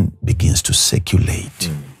that then begins to circulate.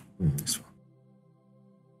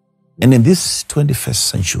 And in this 21st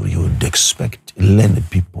century, you would expect learned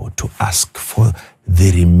people to ask for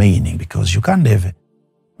the remaining, because you can't have a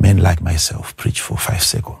man like myself preach for 5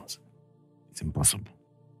 seconds. It's impossible.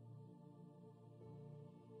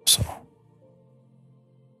 So,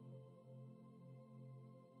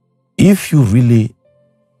 if you really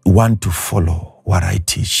want to follow what I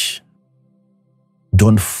teach,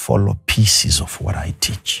 don't follow pieces of what I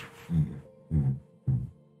teach.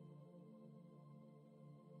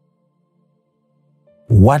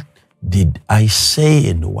 What did I say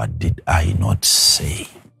and what did I not say?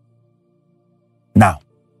 Now,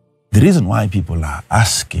 the reason why people are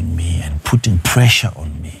asking me and putting pressure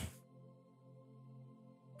on me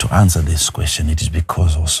to answer this question, it is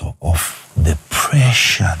because also of the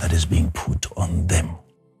pressure that is being put on them.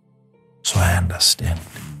 So I understand.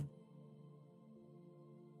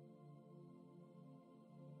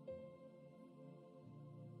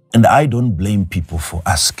 And I don't blame people for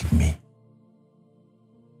asking me,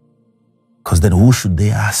 because then who should they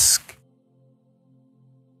ask?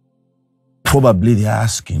 Probably they're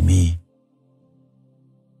asking me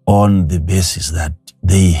on the basis that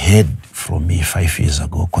they heard from me 5 years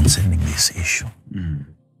ago concerning this issue.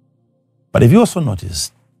 But have you also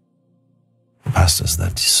noticed, pastors,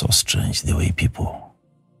 that it's so strange the way people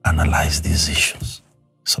analyze these issues?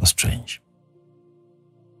 So strange.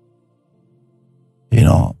 You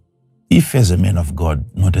know, if as a man of God,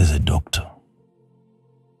 not as a doctor,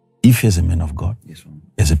 if as a man of God,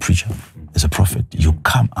 as a preacher, as a prophet, you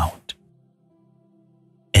come out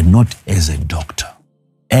and not as a doctor,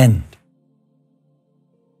 and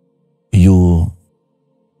you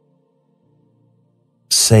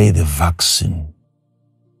say the vaccine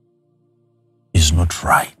is not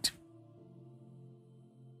right,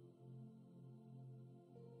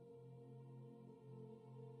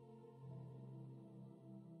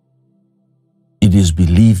 it is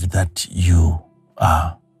believed that you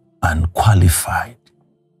are unqualified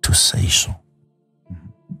to say so.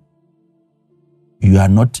 You are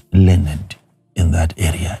not learned in that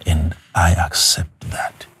area, and I accept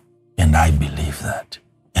that, and I believe that,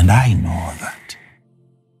 and I know that.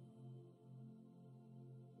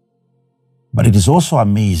 But it is also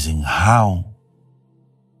amazing how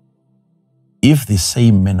If the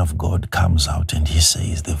same man of God comes out and he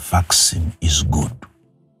says the vaccine is good,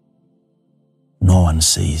 no one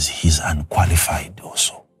says he's unqualified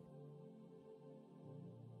also.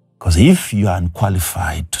 Because if you are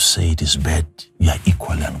unqualified to say it is bad, you are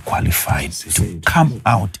equally unqualified to come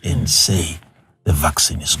out and say the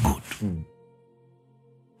vaccine is good.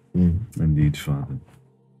 Indeed, Father.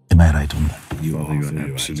 Am I right on that? You are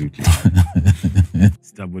absolutely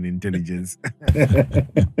Stubborn intelligence.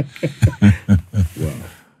 wow.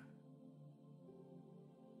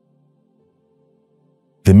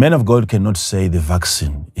 The man of God cannot say the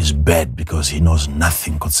vaccine is bad because he knows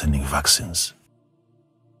nothing concerning vaccines.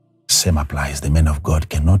 Same applies. The man of God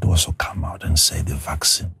cannot also come out and say the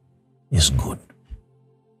vaccine is good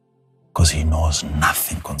because he knows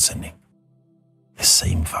nothing concerning the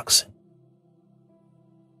same vaccine.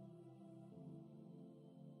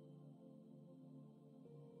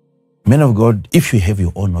 Men of God, if you have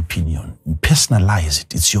your own opinion, personalize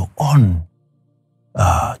it. It's your own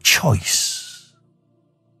choice.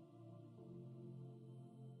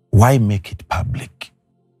 Why make it public?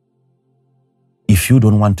 If you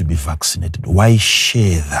don't want to be vaccinated, why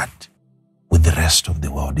share that with the rest of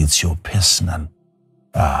the world? It's your personal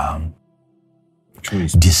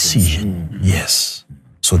decision. Yes.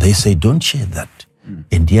 So they say, don't share that.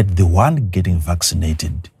 And yet the one getting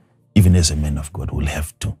vaccinated, even as a man of God, will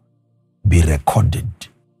have to be recorded.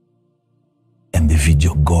 And the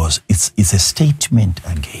video goes, it's a statement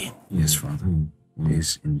again. Yes, Father.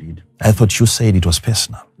 Yes, indeed. I thought you said it was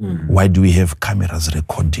personal. Why do we have cameras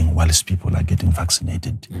recording whilst people are getting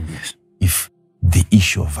vaccinated? Yes. If the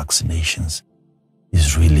issue of vaccinations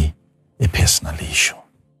is really a personal issue.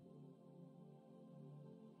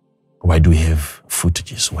 Why do we have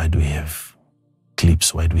footages? Why do we have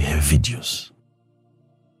clips? Why do we have videos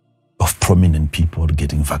of prominent people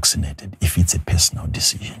getting vaccinated if it's a personal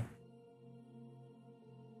decision?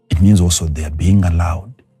 It means also they are being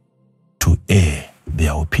allowed to air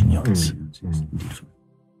their opinions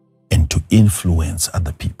and to influence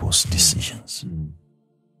other people's decisions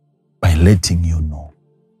by letting you know,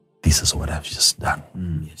 this is what I've just done.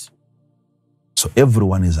 Yes. So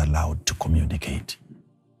everyone is allowed to communicate.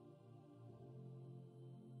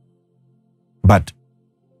 But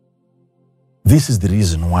this is the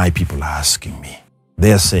reason why people are asking me.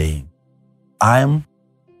 They are saying, I'm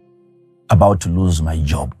about to lose my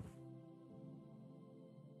job.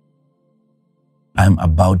 I'm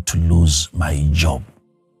about to lose my job.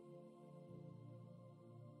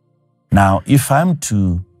 Now, if I'm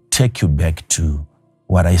to take you back to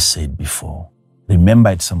what I said before, remember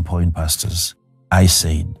at some point, pastors, I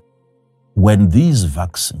said, when these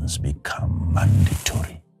vaccines become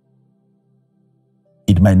mandatory,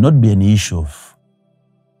 it might not be an issue of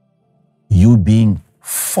you being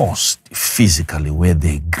forced physically where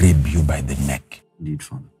they grab you by the neck. Indeed,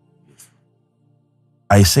 Father.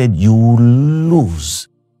 I said you will lose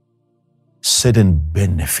certain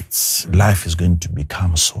benefits. Life is going to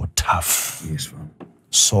become so tough, Yes, Father.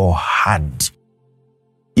 so hard.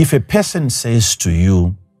 If a person says to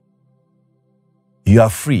you, you are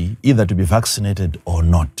free either to be vaccinated or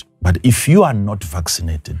not, but if you are not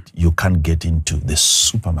vaccinated, you can't get into the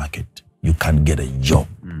supermarket, you can't get a job,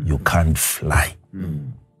 you can't fly.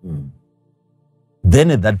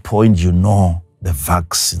 Then at that point, you know the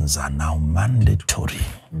vaccines are now mandatory.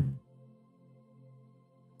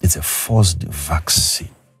 It's a forced vaccine.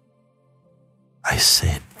 I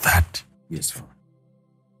said that. Yes, Father.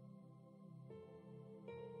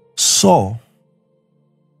 So,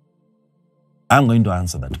 I'm going to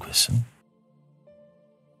answer that question.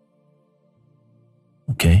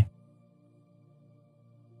 Okay?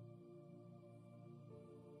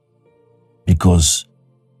 Because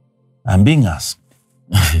I'm being asked.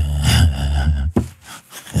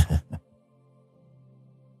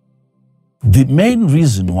 The main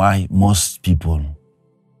reason why most people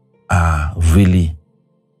are really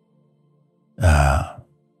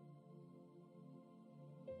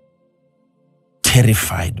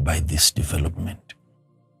terrified by this development,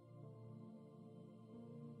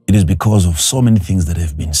 it is because of so many things that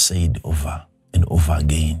have been said over and over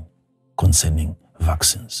again concerning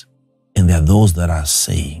vaccines. And there are those that are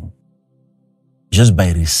saying, just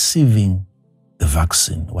by receiving the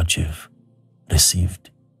vaccine, what you've received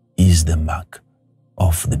is the mark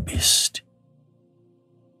of the beast.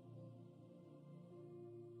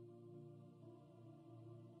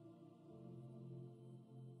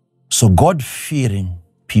 So God-fearing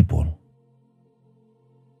people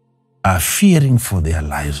are fearing for their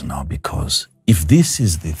lives now, because if this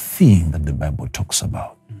is the thing that the Bible talks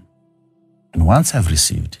about, and once I've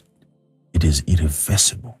received it, it is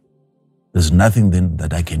irreversible. There's nothing then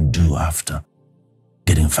that I can do after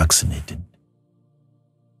getting vaccinated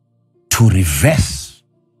to reverse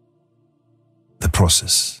the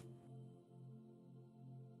process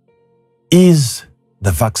is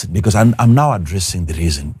the vaccine, because I'm now addressing the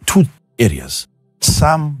reason. Two areas.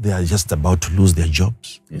 Some, they are just about to lose their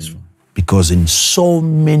jobs. Yes, sir. Because in so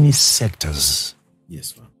many sectors,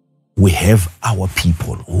 Yes, sir. we have our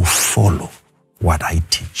people who follow what I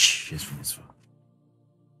teach. Yes, sir. Yes, sir.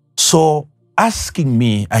 So asking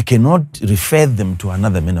me, I cannot refer them to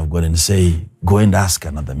another man of God and say, go and ask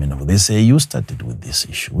another man of God. They say, you started with this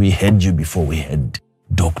issue. We had you before we had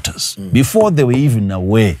doctors. Before they were even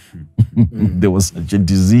aware there was such a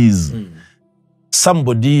disease.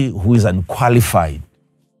 Somebody who is unqualified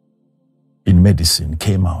in medicine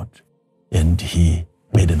came out and he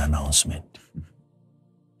made an announcement.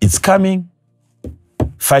 It's coming.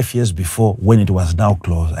 5 years before, when it was now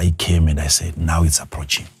closed, I came and I said, now it's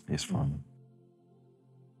approaching. Yes, Father.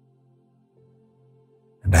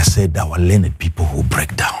 And I said, our learned people who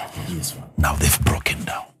break down. Yes, sir. Now they've broken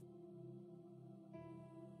down.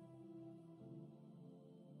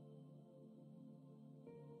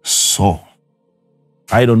 So,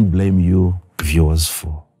 I don't blame you, viewers,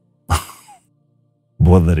 for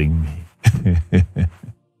bothering me.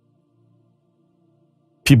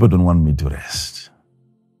 People don't want me to rest.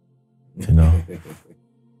 You know?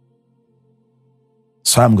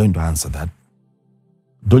 So I'm going to answer that.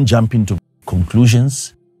 Don't jump into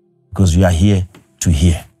conclusions, because you are here to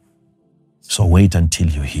hear. So wait until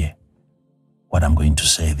you hear what I'm going to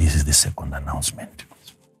say. This is the second announcement.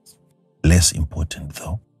 Less important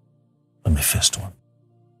though than the first one.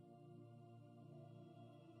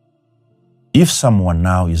 If someone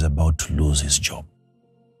now is about to lose his job,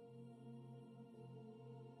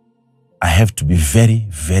 I have to be very,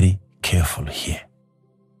 very careful here.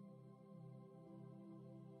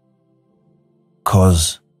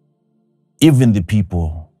 Because even the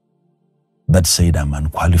people that said I'm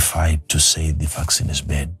unqualified to say the vaccine is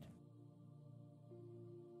bad,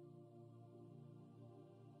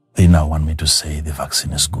 they now want me to say the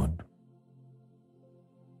vaccine is good.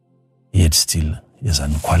 Yet still as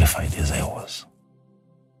unqualified as I was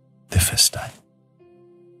the first time.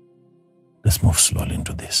 Let's move slowly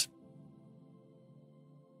into this.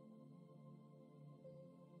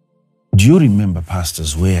 Do you remember,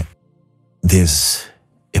 pastors, where there's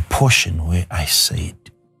a portion where I said,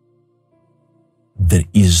 there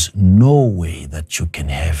is no way that you can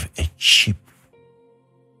have a chip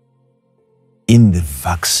in the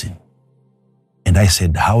vaccine. And I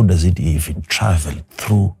said, how does it even travel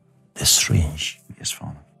through the syringe? Yes,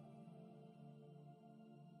 Father.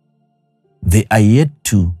 They are yet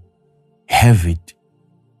to have it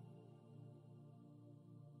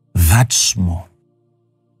that small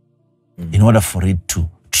in order for it to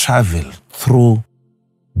travel through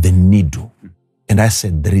the needle. And I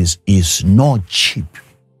said, there is no chip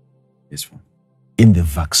Yes, Father. in the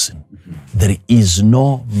vaccine. There is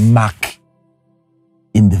no mark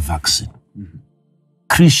in the vaccine.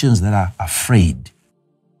 Christians that are afraid,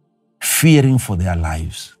 fearing for their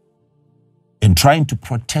lives, and trying to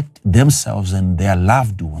protect themselves and their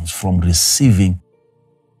loved ones from receiving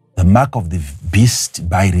the mark of the beast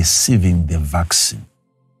by receiving the vaccine.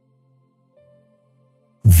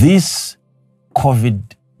 This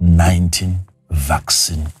COVID-19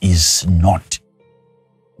 vaccine is not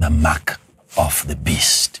the mark of the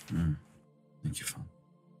beast. Thank you, Father.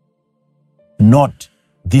 Not,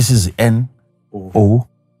 this is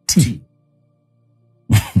N-O-T.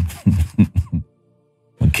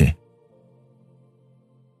 Okay.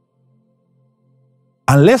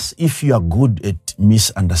 Unless if you are good at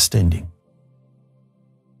misunderstanding,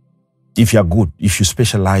 if you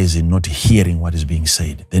specialize in not hearing what is being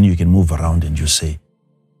said, then you can move around and you say,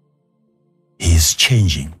 he is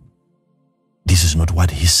changing. This is not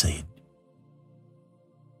what he said.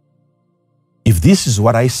 If this is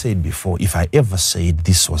what I said before, if I ever said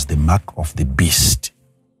this was the mark of the beast,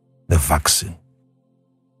 the vaccine,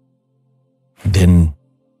 then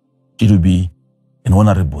it will be an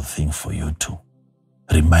honorable thing for you to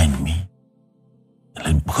remind me,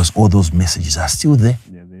 because all those messages are still there.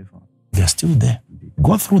 Yeah, very Father. They're still there.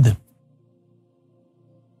 Go through them.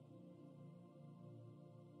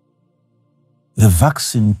 The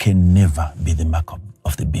vaccine can never be the mark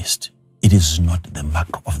of the beast. It is not the mark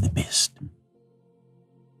of the beast.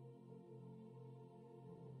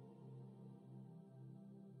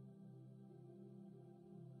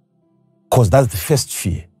 Because that's the first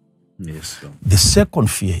fear. Yes, sir. The second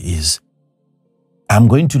fear is, I'm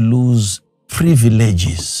going to lose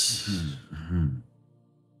privileges.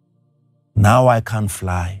 Now I can't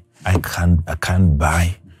fly, I can't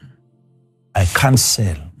buy, I can't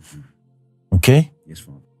sell. Okay? Yes,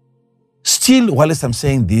 Father. Still, whilst I'm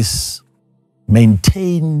saying this,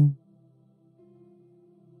 maintain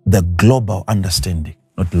the global understanding,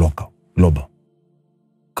 not local, global.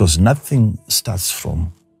 Because nothing starts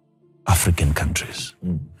from African countries.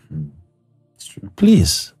 It's true.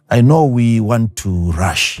 Please, I know we want to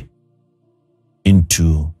rush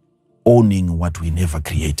into owning what we never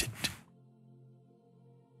created.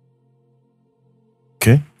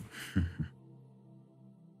 Okay?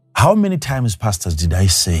 How many times, pastors, did I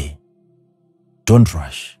say, don't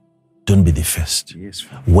rush, don't be the first. Yes,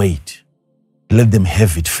 Father. Wait, let them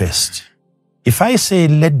have it first. If I say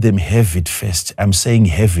let them have it first, I'm saying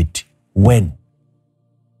have it when?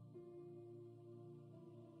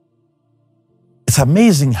 It's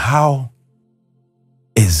amazing how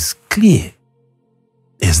as clear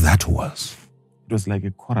as that was. It was like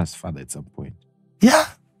a chorus, Father, at some point. Yeah.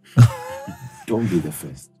 Don't be the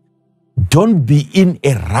first. Don't be in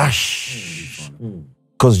a rush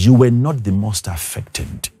because you were not the most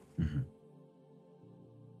affected.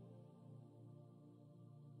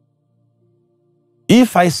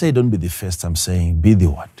 If I say don't be the first, I'm saying be the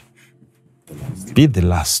what? Be the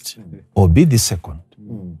last or be the second.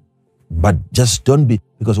 But just don't be,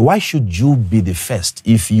 because why should you be the first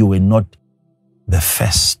if you were not the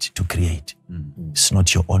first to create? It's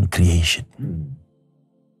not your own creation.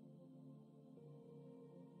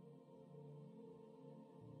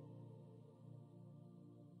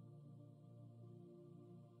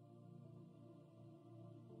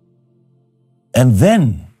 And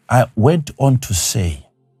then I went on to say,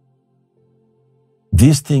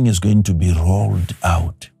 this thing is going to be rolled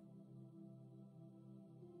out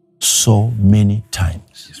so many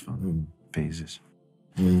times. Yes, Father. Phases.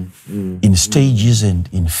 In stages and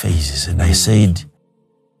in phases. And I said,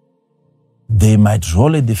 they might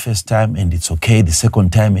roll it the first time and it's okay, the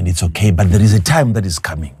second time and it's okay, but there is a time that is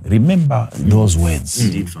coming. Remember those words.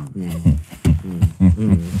 Indeed, Father.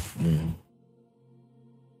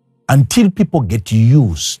 Until people get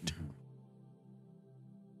used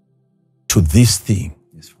to this thing,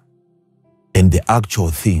 Yes, Father. and the actual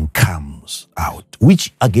thing comes out,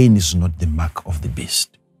 which again is not the mark of the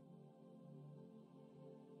beast.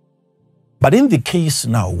 But in the case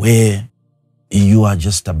now where you are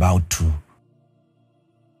just about to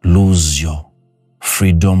lose your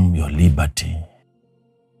freedom, your liberty,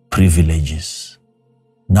 privileges,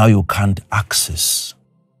 now you can't access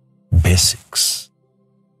basics.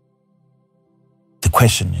 The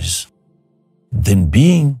question is, then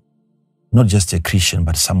being not just a Christian,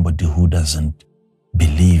 but somebody who doesn't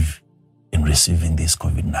believe in receiving this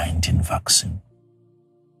COVID-19 vaccine,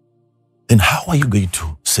 then how are you going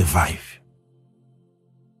to survive?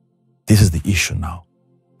 This is the issue now.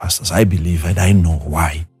 Pastors, I believe and I know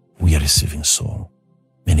why we are receiving so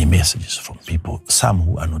many messages from people, some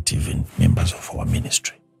who are not even members of our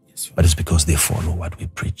ministry. But it's because they follow what we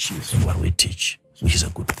preach and what we teach, which is a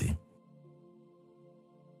good thing.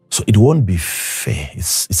 So it won't be fair,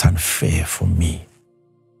 it's unfair for me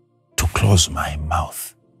to close my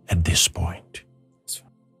mouth at this point,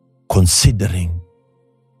 considering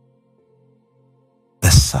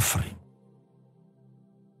the suffering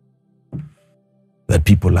that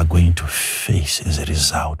people are going to face as a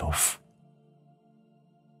result of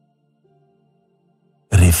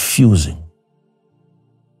refusing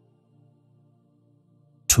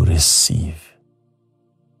to receive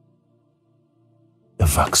the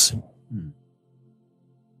vaccine.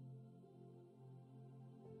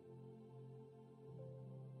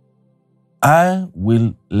 I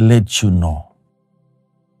will let you know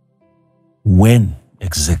when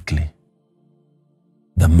exactly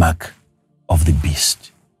the mark of the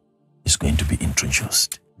beast is going to be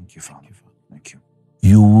introduced. Thank you, Father. Thank you.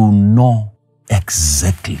 You will know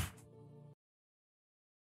exactly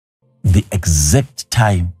the exact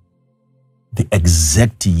time, the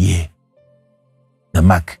exact year, the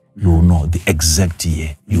mark. You will know the exact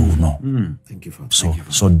year. You will know. Thank you, Father.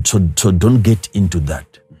 So don't get into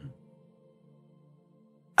that.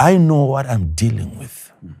 I know what I'm dealing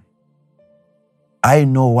with. I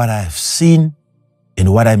know what I've seen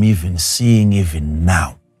and what I'm even seeing even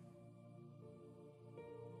now.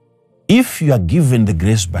 If you are given the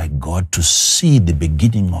grace by God to see the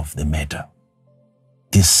beginning of the matter,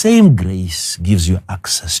 the same grace gives you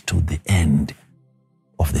access to the end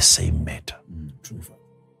of the same matter. True,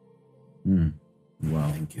 Father. Wow.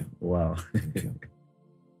 Thank you. Wow. Thank you.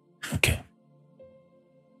 Okay.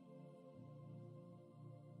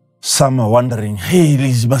 Some are wondering, hey,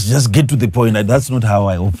 you must just get to the point. That's not how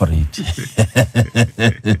I operate.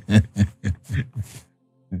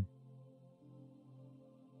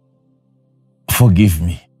 Forgive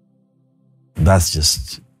me. That's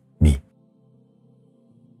just me.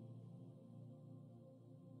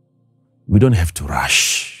 we don't have to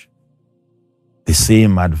rush. The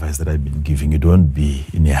same advice that I've been giving you, don't be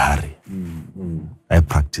in a hurry. I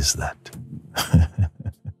practice that.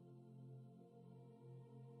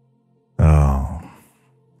 Oh.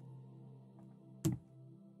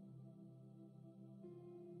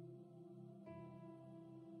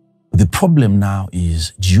 The problem now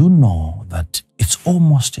is, do you know that it's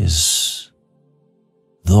almost as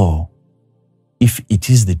though if it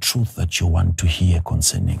is the truth that you want to hear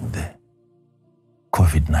concerning the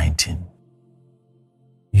COVID-19,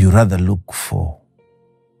 you rather look for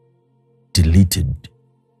deleted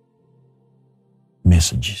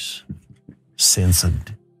messages,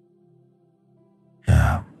 censored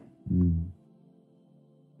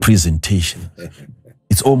presentations.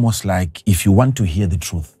 It's almost like if you want to hear the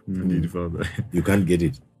truth, You can't get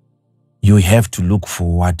it. you have to look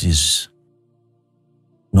for what is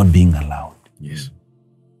not being allowed. Yes.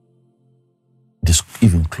 It is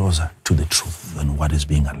even closer to the truth than what is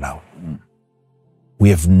being allowed. We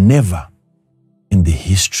have never in the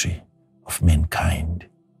history of mankind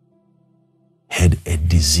had a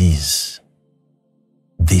disease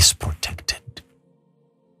this protected.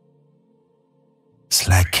 It's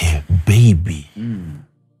like a baby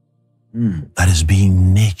that is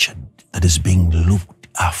being nurtured, that is being looked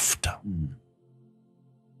after.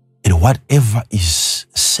 And whatever is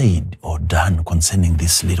said or done concerning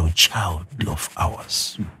this little child of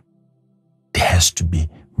ours, it has to be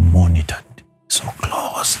monitored so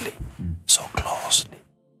closely, so closely.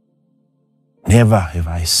 Never have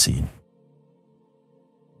I seen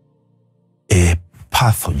a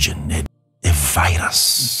pathogen, a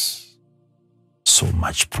virus, so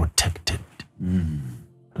much protected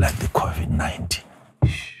like the COVID-19.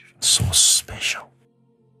 So special.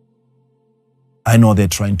 I know they're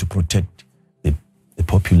trying to protect the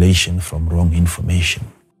population from wrong information.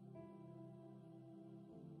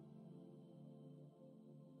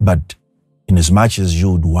 But in as much as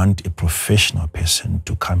you would want a professional person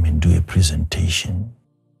to come and do a presentation,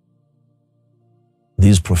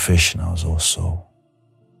 these professionals also,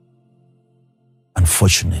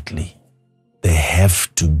 unfortunately, they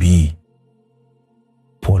have to be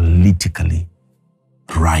politically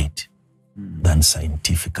right than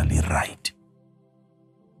scientifically right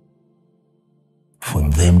for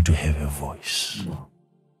them to have a voice.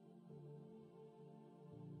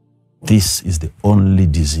 This is the only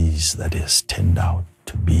disease that has turned out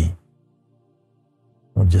to be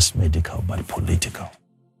not just medical, but political,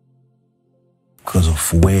 because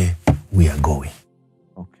of where we are going.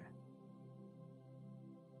 Okay.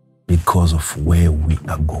 Because of where we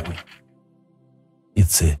are going.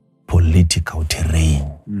 It's a political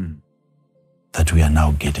terrain that we are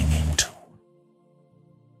now getting into.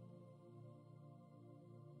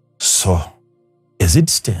 So, as it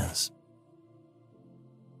stands,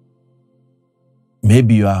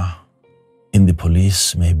 maybe you are in the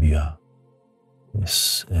police, maybe you are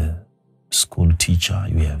a school teacher,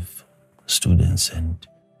 you have students, and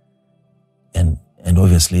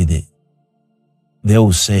obviously they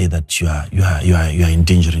will say that you are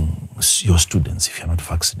endangering your students if you are not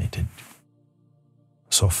vaccinated.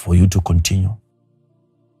 So for you to continue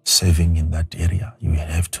serving in that area, you will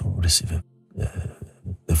have to receive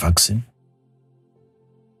the vaccine.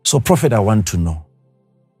 So, Prophet, I want to know.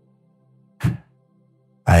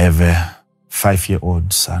 I have a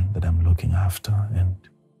 5-year-old son that I'm looking after, and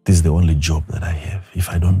this is the only job that I have. If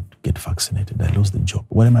I don't get vaccinated, I lose the job.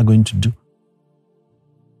 What am I going to do?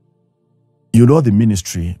 You know, the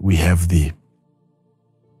ministry, we have the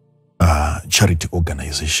charity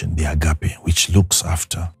organization, the Agape, which looks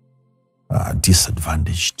after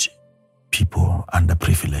disadvantaged people,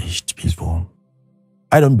 underprivileged people.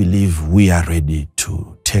 I don't believe we are ready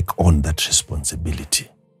to take on that responsibility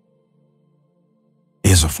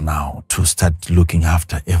as of now, to start looking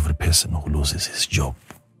after every person who loses his job.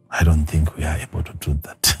 I don't think we are able to do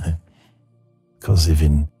that because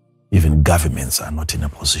even governments are not in a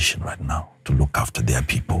position right now to look after their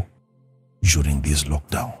people during these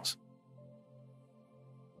lockdowns.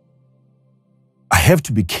 I have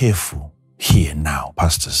to be careful here now,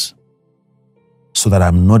 pastors, so that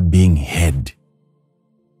I'm not being heard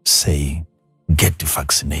saying, get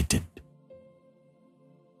vaccinated.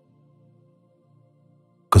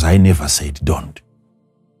 Because I never said don't.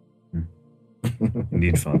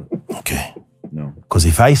 Indeed, Father. Okay. No. Because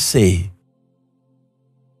if I say,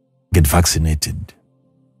 get vaccinated,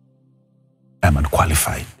 I'm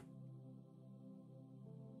unqualified.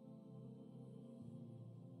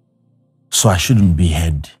 So I shouldn't be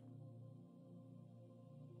heard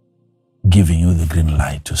giving you the green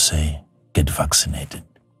light to say, get vaccinated.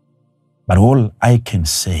 But all I can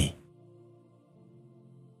say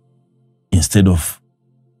instead of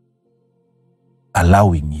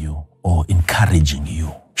allowing you or encouraging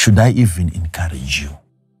you? Should I even encourage you?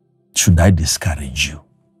 Should I discourage you?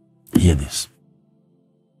 Hear this.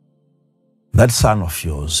 That son of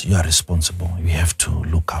yours, you are responsible. You have to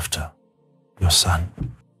look after your son.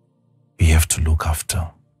 You have to look after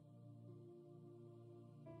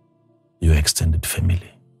your extended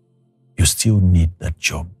family. You still need that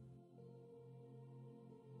job.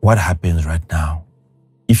 What happens right now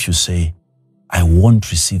if you say, I won't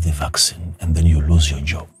receive the vaccine, and then you lose your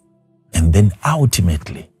job? And then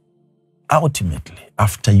ultimately,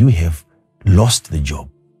 after you have lost the job,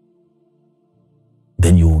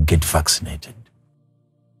 then you will get vaccinated.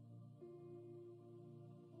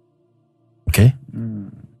 Okay?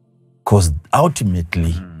 Because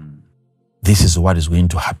ultimately, this is what is going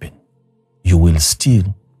to happen. You will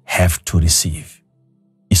still have to receive.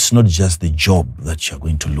 It's not just the job that you're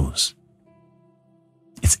going to lose.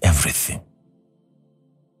 It's everything.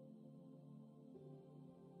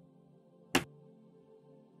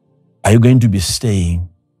 Are you going to be staying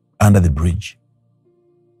under the bridge?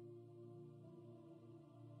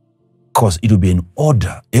 Because it will be an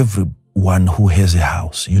order. Everyone who has a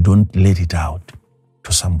house, you don't let it out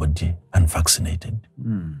to somebody unvaccinated.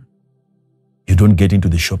 You don't get into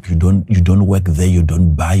the shop. You don't work there. You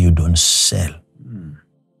don't buy. You don't sell.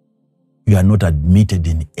 You are not admitted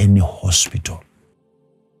in any hospital.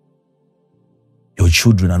 Your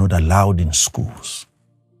children are not allowed in schools.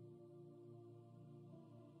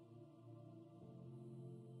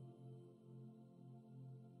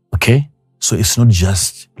 Okay? So it's not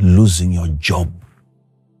just losing your job.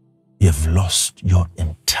 You have lost your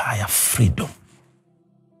entire freedom.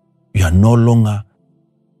 You are no longer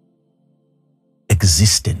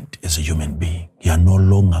existent as a human being. You are no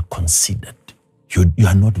longer considered. You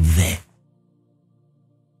are not there.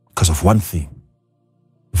 Because of one thing,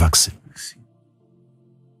 vaccine.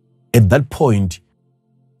 At that point,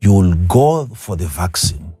 you will go for the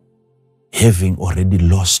vaccine having already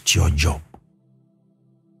lost your job.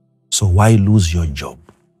 So why lose your job?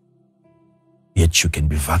 Yet you can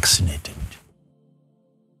be vaccinated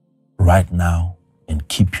right now and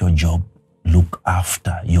keep your job, look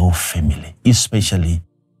after your family, especially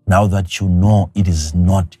now that you know it is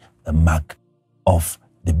not the mark of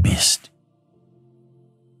the beast.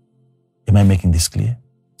 Am I making this clear?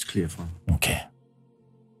 It's clear, Father. Okay.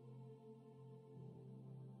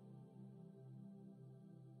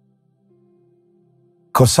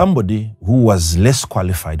 Because somebody who was less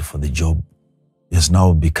qualified for the job has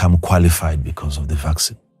now become qualified because of the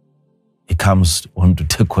vaccine. He comes on to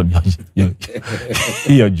take on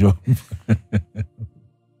your job.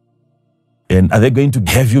 And are they going to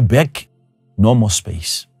have you back? No more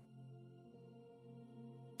space.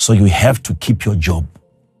 So you have to keep your job.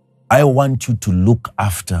 I want you to look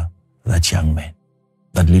after that young man,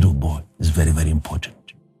 that little boy. Is very, very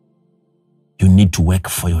important. You need to work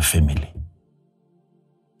for your family.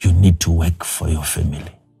 You need to work for your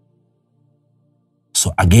family.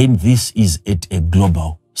 So again, this is at a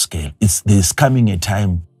global scale. There's coming a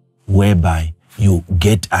time whereby you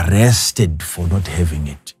get arrested for not having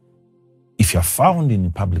it. If you're found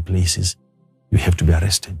in public places, you have to be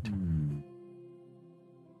arrested.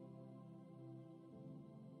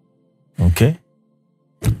 Okay?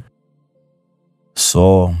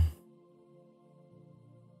 So,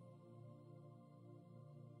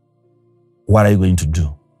 what are you going to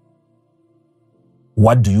do?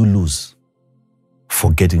 What do you lose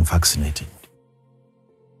for getting vaccinated?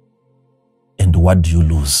 And what do you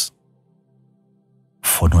lose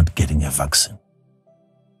for not getting a vaccine?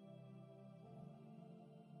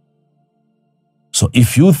 So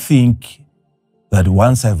if you think that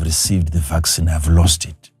once I've received the vaccine, I've lost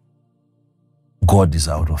it, God is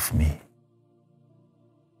out of me,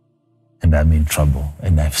 and I'm in trouble,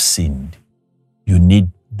 and I've sinned, you need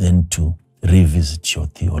then to revisit your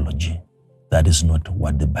theology. That is not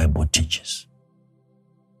what the Bible teaches.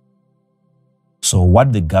 So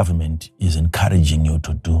what the government is encouraging you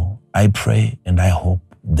to do, I pray and I hope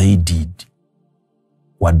they did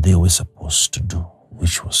what they were supposed to do,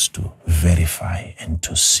 which was to verify and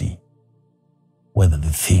to see whether the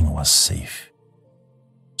thing was safe.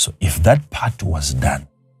 So if that part was done,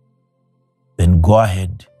 then go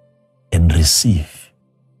ahead and receive.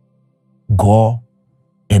 Go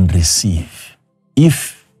and receive.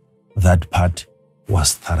 If that part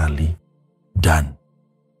was thoroughly done,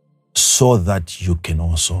 so that you can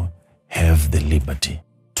also have the liberty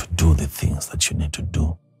to do the things that you need to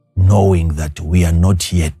do, knowing that we are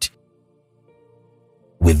not yet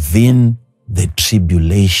within the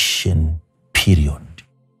tribulation period.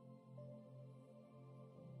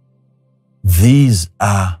 These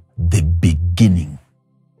are the beginning.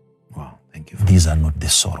 Wow. Thank you. These are not the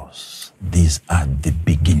sorrows. These are the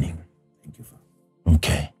beginning. Thank you, Father.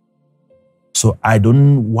 Okay. So I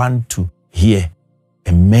don't want to hear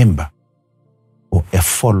a member or a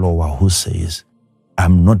follower who says,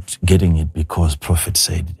 I'm not getting it because prophet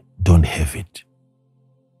said, don't have it.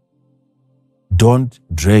 Don't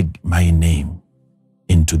drag my name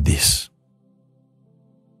into this.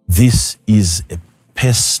 This is a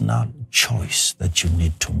personal choice that you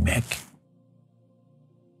need to make.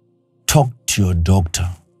 Talk to your doctor.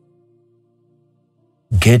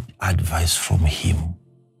 Get advice from him.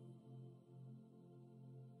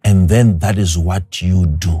 And then that is what you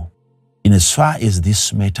do. In as far as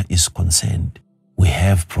this matter is concerned, we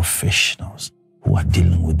have professionals who are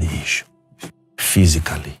dealing with the issue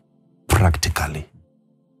physically, practically.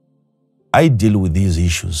 I deal with these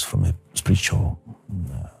issues from a spiritual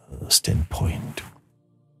standpoint.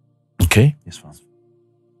 Okay? Yes, Father.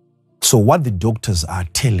 So what the doctors are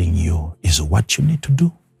telling you is what you need to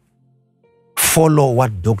do. Follow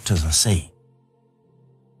what doctors are saying.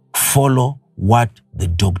 Follow what the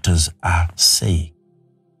doctors are saying.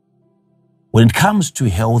 When it comes to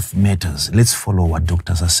health matters, let's follow what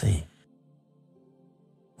doctors are saying.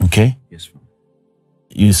 Okay? Yes, Father.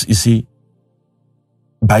 You see,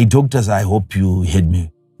 by doctors, I hope you heard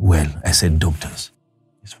me well. I said doctors.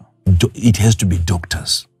 Yes, Father. It has to be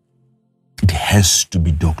doctors. It has to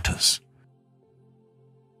be doctors.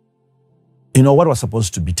 You know what was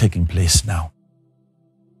supposed to be taking place now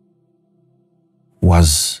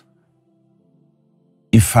was,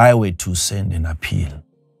 if I were to send an appeal,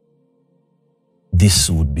 this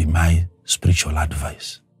would be my spiritual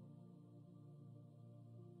advice.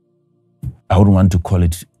 I wouldn't want to call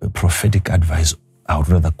it a prophetic advice. I would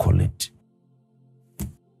rather call it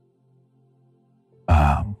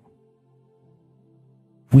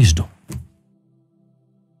wisdom,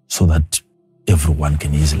 so that everyone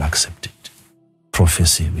can easily accept it.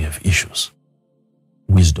 Prophecy, we have issues.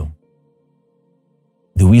 Wisdom.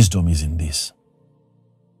 The wisdom is in this.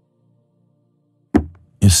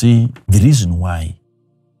 You see, the reason why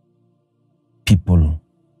people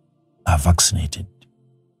are vaccinated,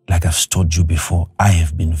 like I've told you before, I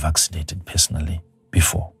have been vaccinated personally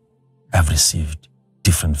before. I've received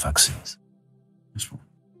different vaccines. Yes, Father.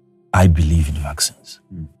 I believe in vaccines.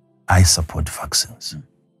 I support vaccines.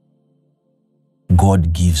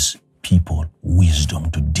 God gives people wisdom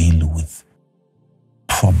to deal with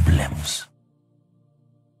problems.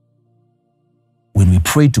 When we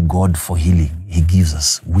pray to God for healing, He gives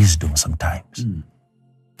us wisdom sometimes.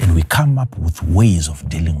 And we come up with ways of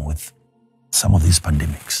dealing with some of these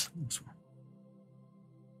pandemics. Yes, Father.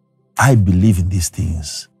 I believe in these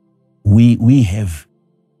things. We have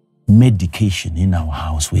medication in our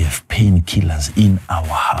house. We have painkillers in our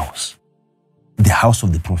house. The house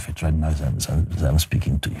of the prophet right now, as I'm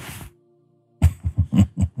speaking to you.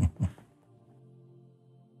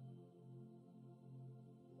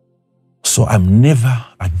 So I'm never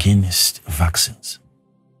against vaccines.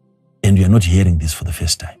 And you're not hearing this for the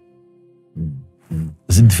first time.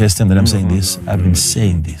 Is it the first time that I'm saying this? I've been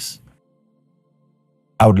saying this.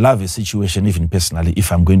 I would love a situation, even personally,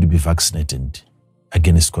 if I'm going to be vaccinated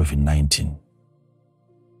against COVID-19.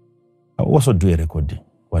 I'll also do a recording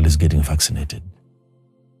while he's getting vaccinated.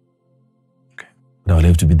 Okay. But I'll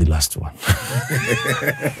have to be the last one.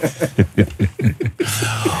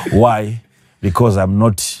 Why? Because I'm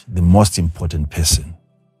not the most important person.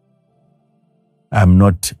 I'm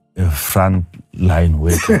not a front line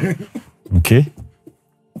worker. Okay?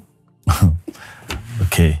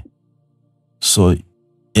 Okay. So,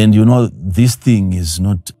 and you know, this thing is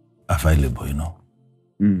not available, you know.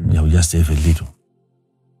 You just have a little.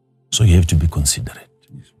 So you have to be considerate.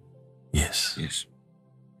 Yes. Yes.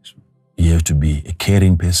 You have to be a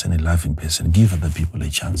caring person, a loving person. Give other people a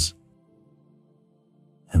chance.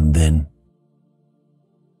 And then,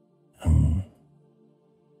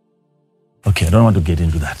 okay, I don't want to get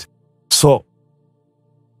into that. So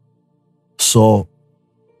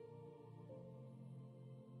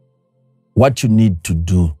what you need to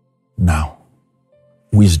do now,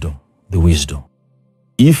 wisdom, the wisdom.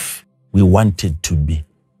 If we wanted to be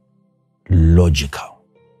logical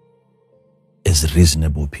as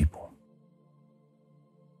reasonable people,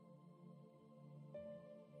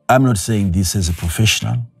 I'm not saying this as a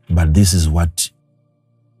professional, but this is what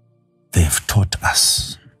they have taught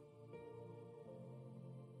us.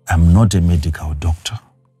 I'm not a medical doctor.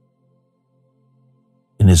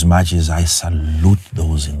 In as much as I salute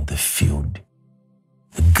those in the field,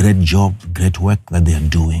 the great job, great work that they are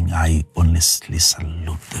doing, I honestly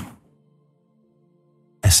salute them.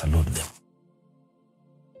 I salute them.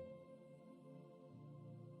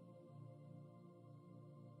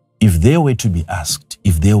 if they were to be asked,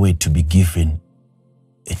 if they were to be given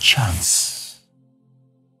a chance,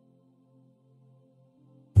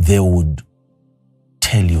 they would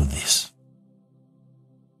tell you this.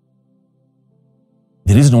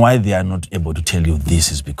 The reason why they are not able to tell you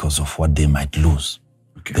this is because of what they might lose.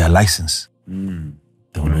 Okay. Their license.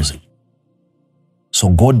 They will lose it. So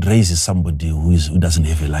God raises somebody who doesn't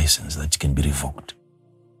have a license that can be revoked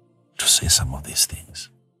to say some of these things.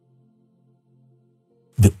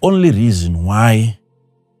 The only reason why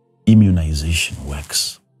immunization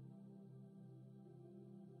works,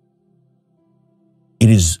 it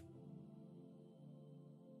is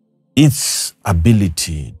its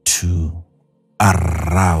ability to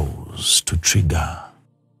arouse, to trigger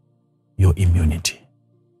your immunity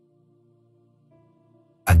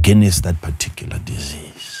against that particular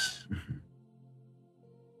disease.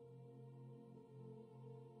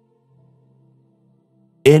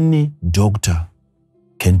 Any doctor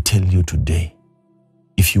can tell you today,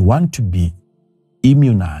 if you want to be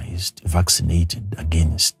immunized, vaccinated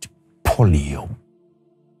against polio,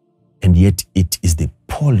 and yet it is the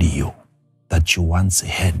polio that you once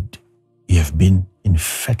had, you have been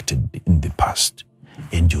infected in the past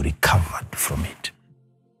and you recovered from it.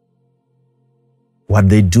 What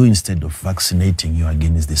they do instead of vaccinating you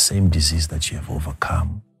against the same disease that you have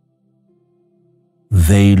overcome,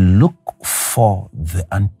 they look for the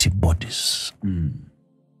antibodies.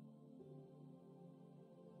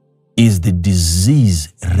 Is the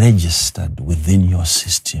disease registered within your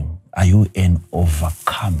system? Are you an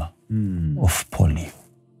overcomer of polio?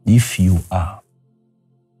 If you are,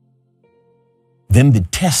 then the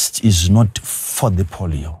test is not for the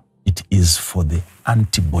polio, it is for the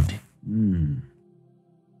antibody.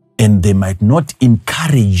 And they might not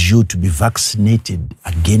encourage you to be vaccinated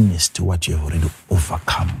against what you have already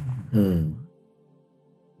overcome.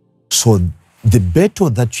 So the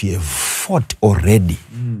battle that you have fought already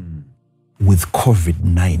with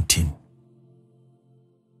COVID-19,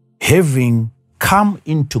 having come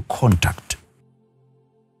into contact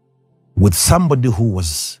with somebody who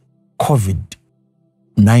was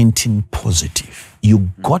COVID-19 positive,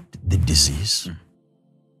 you got the disease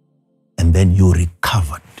and then you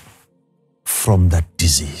recovered from that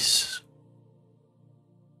disease.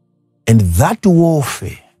 And that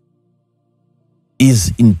warfare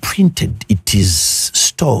is imprinted, it is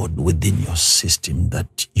stored within your system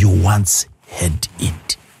that you once had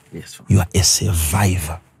it. Yes. You are a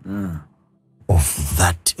survivor of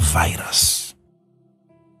that virus.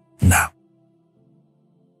 Now,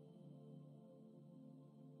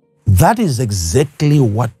 that is exactly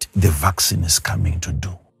what the vaccine is coming to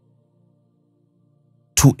do.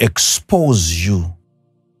 To expose you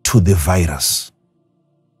to the virus.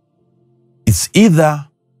 It's either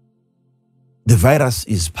the virus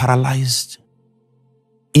is paralyzed,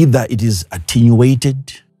 either it is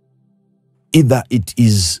attenuated, either it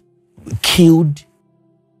is killed,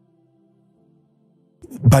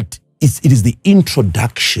 but it is the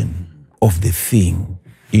introduction of the thing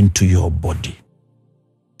into your body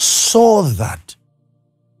so that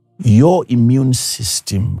your immune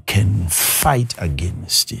system can fight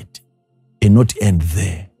against it and not end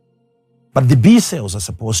there. But the B cells are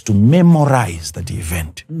supposed to memorize that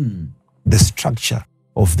event. The structure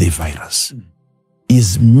of the virus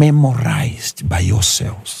is memorized by your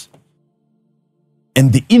cells.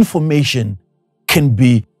 And the information can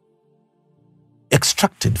be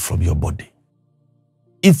extracted from your body.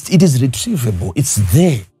 It is retrievable. It's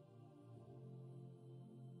there.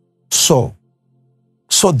 So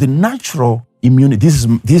the natural immunity,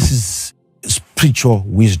 this is spiritual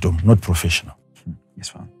wisdom, not professional. Yes,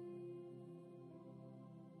 Father.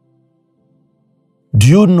 Do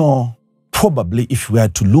you know, probably if we are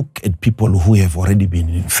to look at people who have already been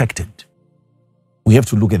infected, we have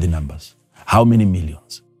to look at the numbers. How many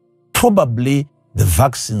millions? Probably the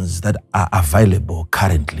vaccines that are available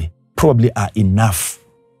currently probably are enough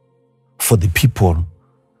for the people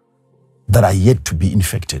that are yet to be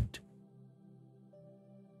infected.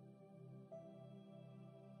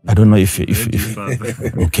 I don't know if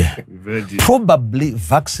okay. Probably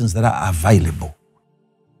vaccines that are available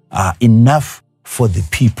are enough for the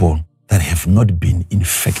people that have not been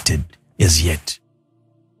infected as yet.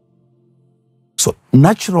 So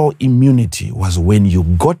natural immunity was when you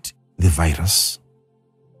got the virus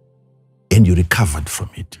and you recovered from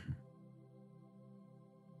it.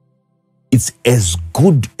 It's as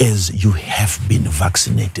good as you have been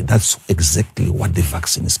vaccinated. That's exactly what the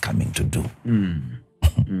vaccine is coming to do.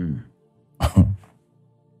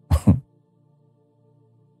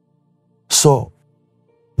 So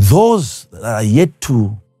those that are yet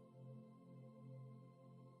to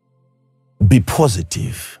be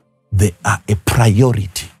positive they are a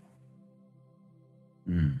priority.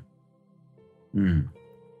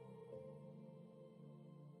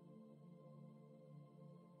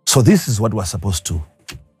 So this is what was supposed to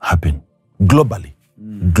happen globally.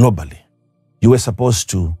 Globally. You were supposed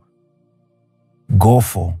to go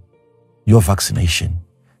for your vaccination.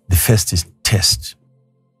 The first test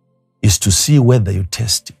is to see whether you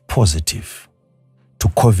test positive to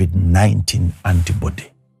COVID-19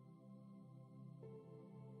 antibody.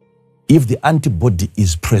 If the antibody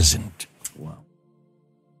is present,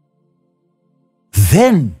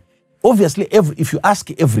 then obviously if you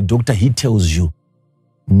ask every doctor, he tells you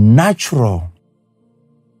natural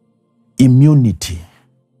immunity,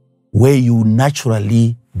 where you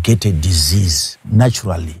naturally get a disease,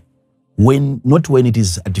 naturally, not when it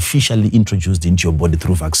is artificially introduced into your body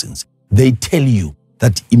through vaccines. They tell you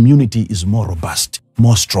that immunity is more robust,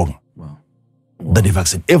 more strong than the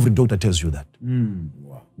vaccine. Every doctor tells you that.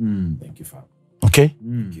 Thank you, Father. Okay?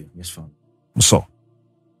 Thank you. Yes, Father. So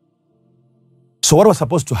what was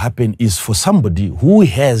supposed to happen is for somebody who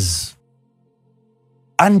has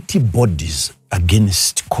antibodies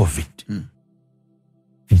against COVID,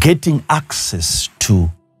 getting access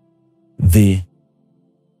to the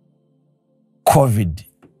COVID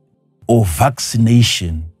or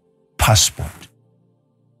vaccination passport.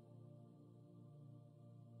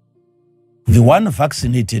 The one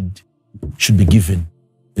vaccinated should be given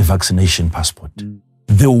a vaccination passport.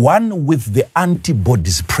 The one with the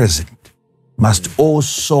antibodies present must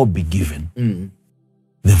also be given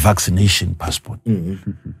the vaccination passport.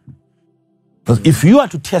 Because if you are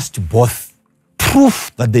to test both,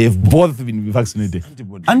 proof that they have both been vaccinated.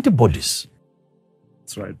 Antibodies.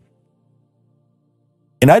 That's right.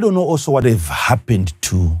 And I don't know also what have happened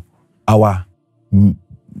to our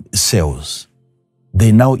cells.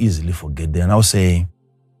 They now easily forget. They are now saying,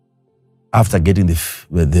 after getting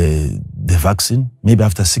the vaccine, maybe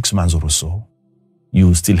after 6 months or so,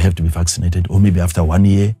 you still have to be vaccinated, or maybe after 1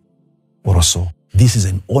 year or so. This is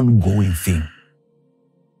an ongoing thing,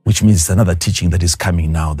 which means it's another teaching that is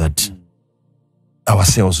coming now that our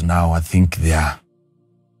cells now, I think they are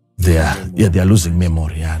losing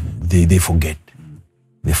memory and they forget.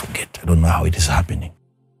 They forget. I don't know how it is happening.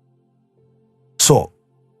 So,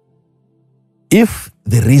 if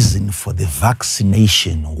the reason for the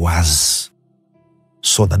vaccination was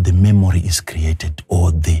so that the memory is created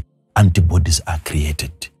or the antibodies are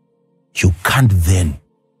created, you can't then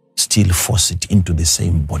still force it into the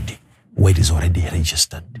same body where it is already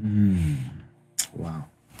registered. Wow.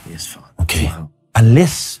 Yes, Father. Okay. Wow.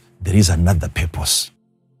 Unless there is another purpose,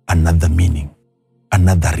 another meaning,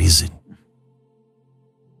 another reason.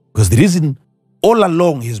 Because the reason all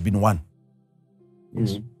along has been one.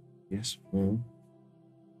 Yes. Yes.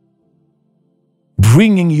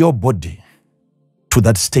 Bringing your body to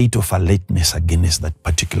that state of alertness against that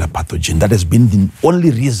particular pathogen. That has been the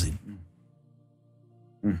only reason.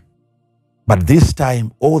 But this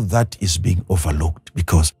time, all that is being overlooked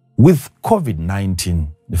because with COVID-19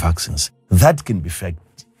 vaccines, that can be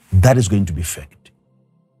faked. That is going to be faked.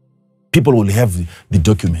 People will have the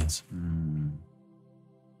documents.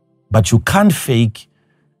 But you can't fake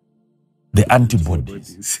the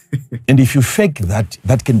antibodies. And if you fake that,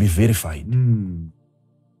 that can be verified.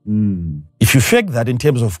 If you fake that in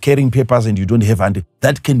terms of carrying papers and you don't have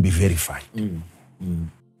that can be verified.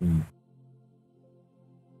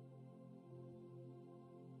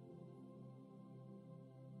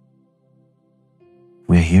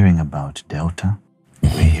 We're hearing about Delta, we're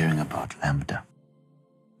hearing about Lambda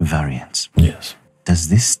variants. Yes. Does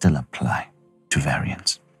this still apply to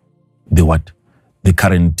variants? The what? The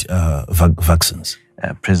current vaccines.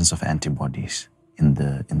 Presence of antibodies in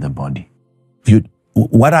the body.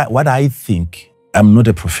 What I think, I'm not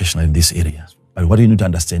a professional in this area, but what you need to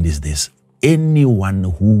understand is this: anyone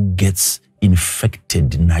who gets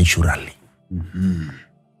infected naturally,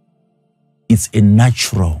 it's a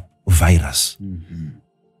natural virus.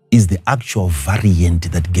 Is the actual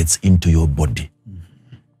variant that gets into your body.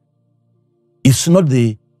 It's not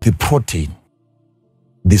the protein,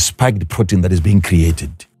 the spiked protein that is being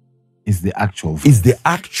created. It's the actual virus. It's the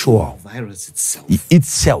actual virus itself.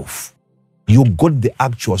 Itself. You got the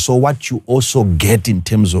actual. So what you also get in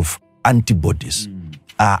terms of antibodies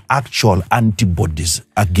are actual antibodies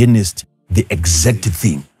against the exact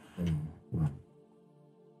thing.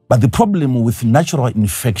 But the problem with natural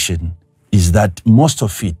infection is that most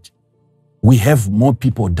of it, we have more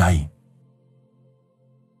people dying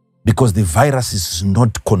because the virus is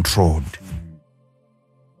not controlled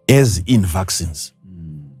as in vaccines.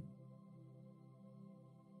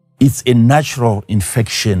 It's a natural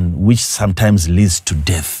infection which sometimes leads to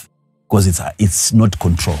death because it's not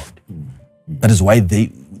controlled. That is why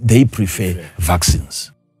they prefer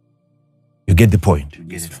vaccines. You get the point?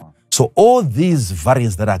 So all these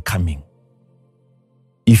variants that are coming,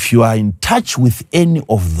 if you are in touch with any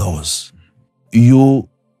of those, you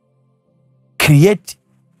create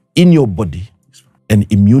in your body an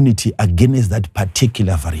immunity against that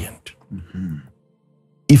particular variant.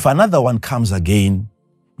 If another one comes again,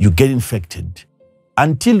 you get infected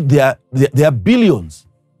until there are billions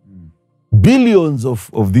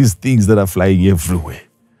of these things that are flying everywhere.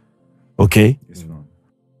 Okay?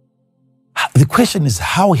 The question is,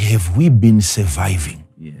 how have we been surviving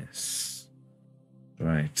Yes.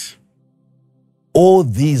 Right. all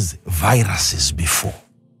these viruses before?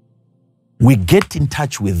 We get in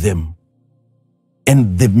touch with them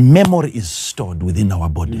and the memory is stored within our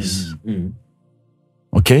bodies.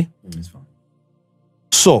 Okay?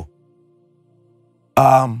 So,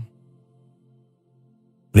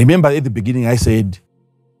 remember at the beginning I said,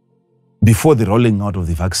 before the rolling out of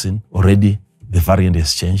the vaccine, already the variant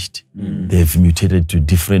has changed. They've mutated to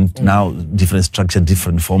different structure,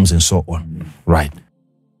 different forms and so on. Right.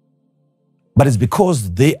 But it's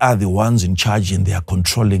because they are the ones in charge and they are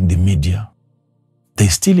controlling the media. They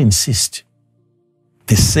still insist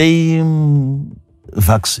the same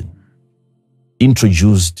vaccine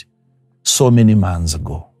introduced so many months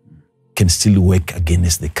ago can still work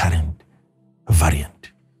against the current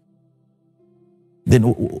variant. Then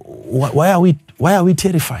why are we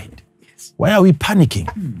terrified? Why are we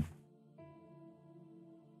panicking?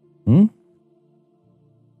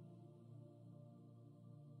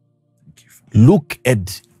 Look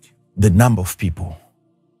at the number of people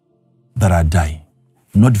that are dying,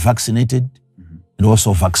 not vaccinated and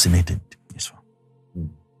also vaccinated. Yes,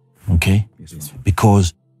 Okay? Yes,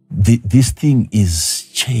 Because this thing is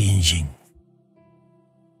changing.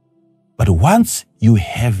 But once you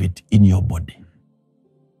have it in your body,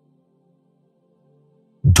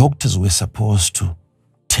 doctors were supposed to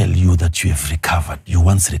tell you that you have recovered. You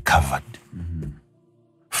once recovered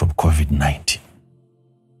from COVID-19.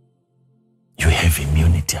 You have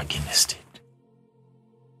immunity against it.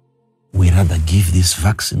 We rather give this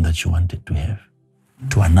vaccine that you wanted to have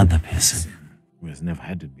to another person. Who has never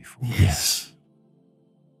had it before. Yes.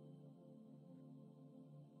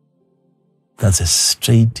 That's a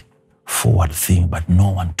straightforward thing, but no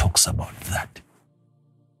one talks about that.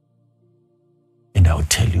 And I'll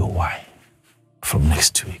tell you why from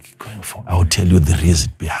next week going forward. I'll tell you the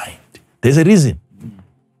reason behind. There's a reason.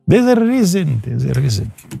 There's a reason. There's a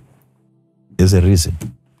reason. There's a reason.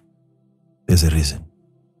 There's a reason.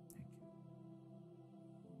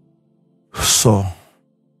 So,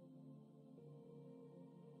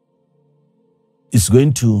 it's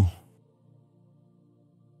going to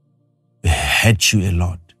hurt you a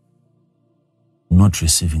lot not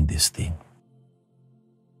receiving this thing.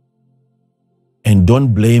 And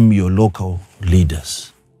don't blame your local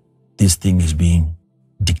leaders. This thing is being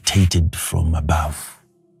dictated from above,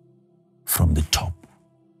 from the top.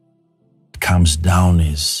 It comes down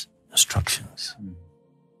as instructions.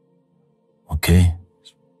 Okay?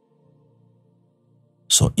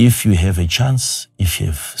 So if you have a chance, if you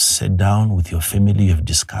have sat down with your family, you have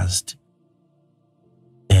discussed,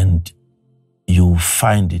 and you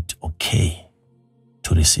find it okay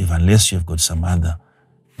to receive, unless you've got some other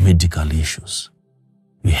medical issues,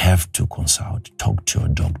 you have to consult, talk to your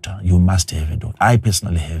doctor. You must have a doctor. I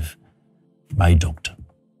personally have my doctor.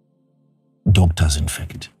 Doctors, in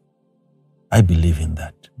fact. I believe in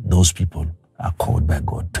that. Those people are called by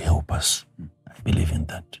God to help us. I believe in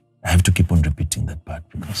that. I have to keep on repeating that part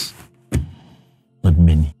because not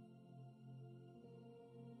many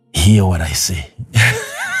hear what I say.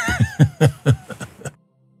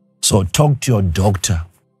 So talk to your doctor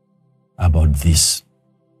about this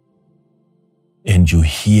and you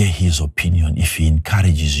hear his opinion. If he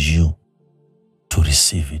encourages you to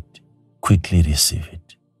receive it, quickly receive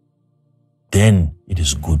it, then it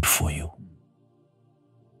is good for you.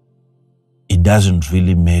 It doesn't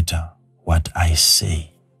really matter what I say.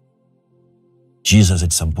 Jesus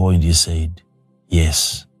at some point, he said,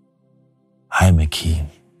 yes, I am a king,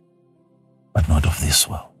 but not of this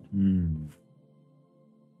world.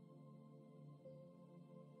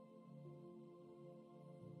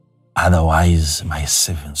 Otherwise, my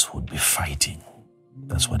servants would be fighting.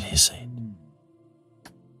 That's what he said.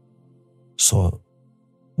 So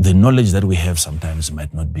the knowledge that we have sometimes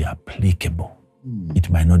might not be applicable. It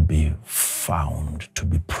might not be found to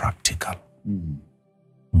be practical.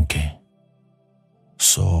 Okay.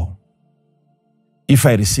 So if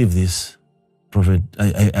I receive this, Prophet,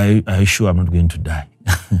 I assure I'm not going to die.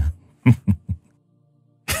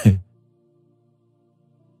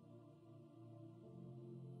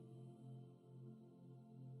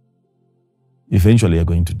 eventually you're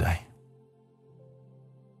going to die.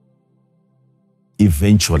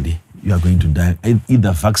 Eventually you are going to die,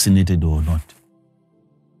 either vaccinated or not.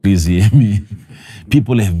 Please hear me.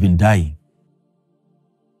 People have been dying.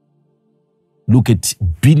 Look at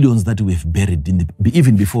billions that we've buried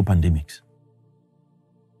even before pandemics.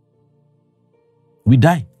 We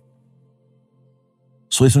die.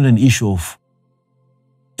 So it's not an issue of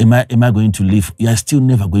am I going to live? You are still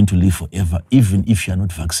never going to live forever, even if you are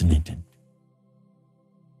not vaccinated.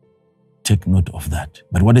 Take note of that.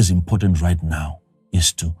 But what is important right now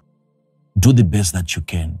is to do the best that you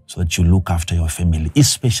can so that you look after your family,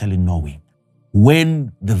 especially knowing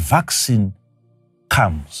when the vaccine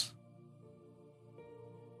comes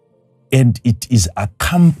and it is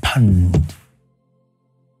accompanied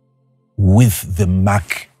with the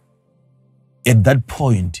mark. At that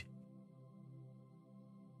point,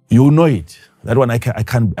 you know it. That one I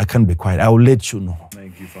can't be quiet. I will let you know.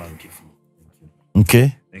 Thank you, Father.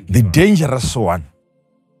 Okay? Thank you, The Father. dangerous one.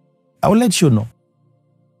 I will let you know.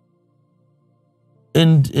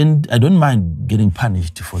 And I don't mind getting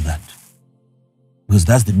punished for that. Because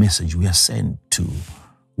that's the message we are sent to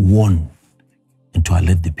warn and to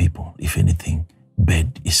alert the people if anything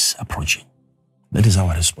bad is approaching. That is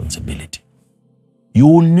our responsibility. You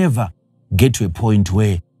will never get to a point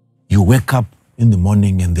where you wake up in the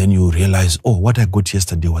morning and then you realize, oh, what I got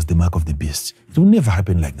yesterday was the mark of the beast. It will never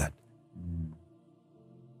happen like that.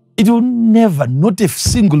 It will never, not a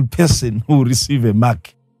single person who will receive a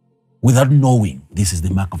mark without knowing this is the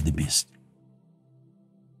mark of the beast.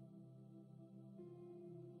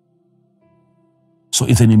 So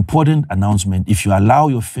it's an important announcement. If you allow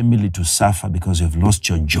your family to suffer because you've lost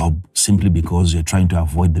your job simply because you're trying to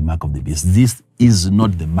avoid the mark of the beast, this is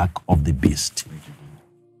not the mark of the beast.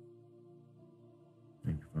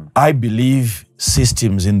 I believe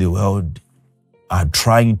systems in the world are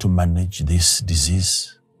trying to manage this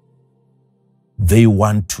disease. They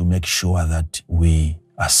want to make sure that we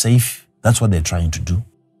are safe. That's what they're trying to do.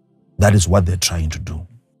 That is what they're trying to do.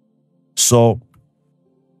 So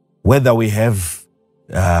whether we have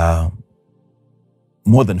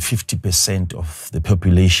more than 50% of the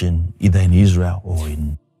population, either in Israel or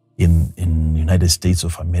in United States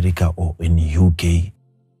of America or in the UK,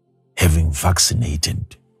 having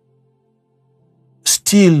vaccinated,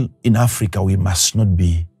 still in Africa, we must not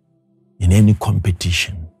be in any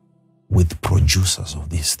competition with producers of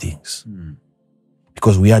these things.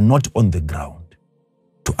 Because we are not on the ground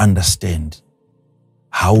to understand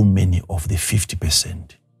how many of the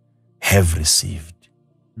 50% have received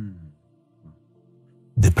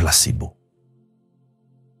the placebo.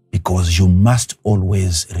 Because you must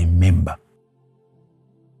always remember,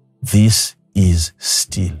 this is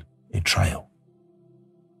still a trial.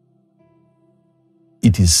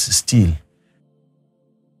 It is still.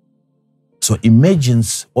 So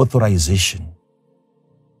Imagine's authorization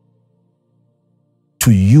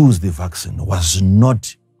to use the vaccine was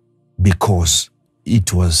not because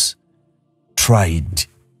it was tried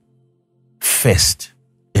first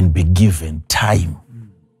and be given time.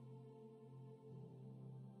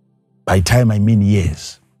 By time, I mean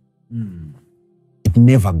years. It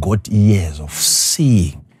never got years of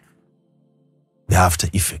seeing the after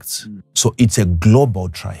effects. So it's a global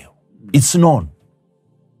trial. It's known.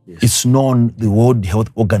 It's known. The World Health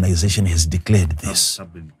Organization has declared this.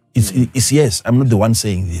 It's yes, I'm not the one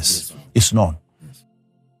saying this. It's known.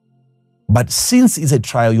 But since it's a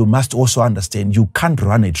trial, you must also understand you can't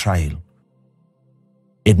run a trial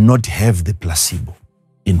and not have the placebo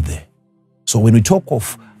in there. So when we talk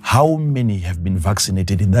of how many have been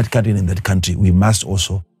vaccinated in that country and in that country, we must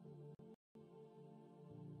also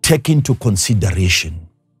take into consideration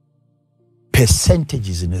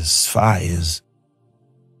percentages in as far as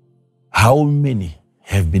how many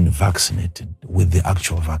have been vaccinated with the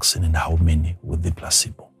actual vaccine and how many with the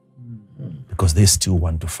placebo. Because they still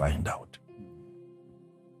want to find out.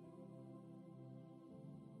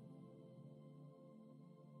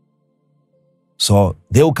 So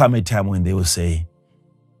there will come a time when they will say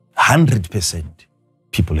 100%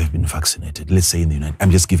 people have been vaccinated. Let's say in the United,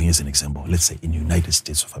 I'm just giving you as an example. Let's say in the United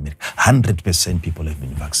States of America, 100% people have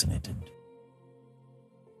been vaccinated.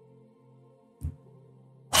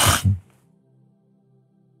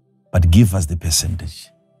 But give us the percentage,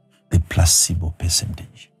 the placebo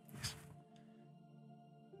percentage.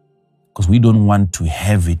 Because we don't want to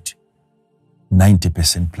have it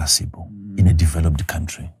 90% placebo in a developed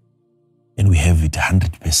country. And we have it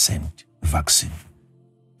 100% vaccine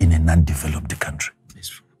in a non-developed country. Yes,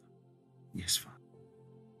 Father. Yes, Father.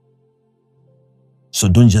 So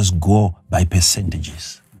don't just go by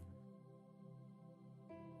percentages.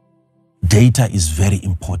 Data is very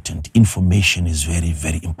important. Information is very,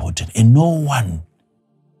 very important. And no one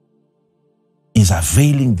is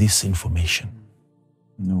availing this information.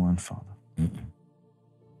 No one, Father.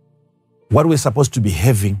 What we're supposed to be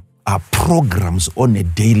having are programs on a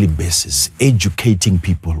daily basis, educating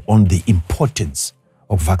people on the importance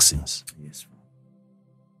of vaccines. Yes, Father.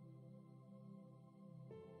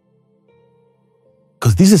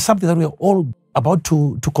 Because this is something that we're all about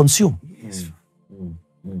to consume. Yes.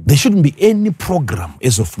 There shouldn't be any program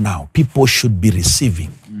as of now. People should be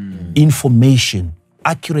receiving information,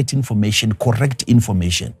 accurate information, correct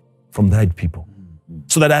information from the right people.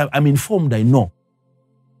 So that I'm informed, I know.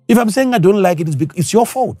 If I'm saying I don't like it, it's your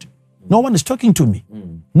fault. No one is talking to me.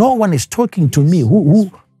 No one is talking to me.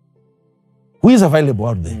 Who is available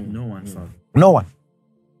out there? No one, Father. No one.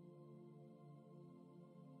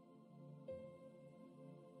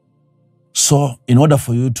 So, in order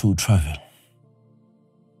for you to travel,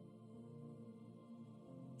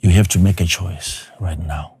 you have to make a choice right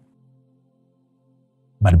now.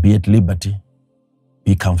 But be at liberty,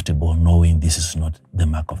 be comfortable knowing this is not the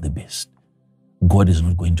mark of the beast. God is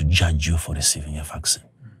not going to judge you for receiving a vaccine.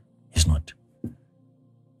 He's not.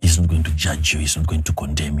 He's not going to judge you. He's not going to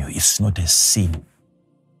condemn you. It's not a sin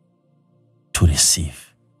to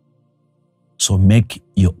receive. So make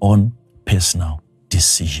your own personal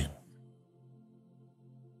decision,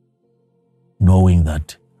 knowing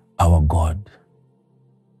that our God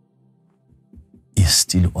is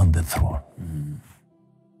still on the throne.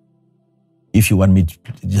 If you want me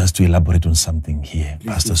just to elaborate on something here,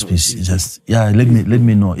 Pastor, please just, let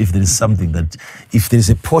me know if there is something that, if there is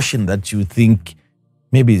a portion that you think,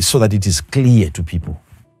 maybe so that it is clear to people.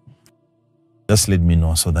 Just let me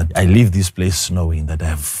know so that I leave this place knowing that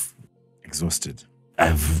I've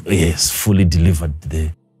fully delivered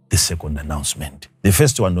the second announcement. The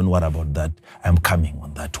first one, don't worry about that. I'm coming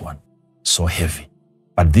on that one. So heavy.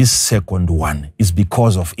 But this second one is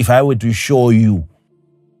because of, if I were to show you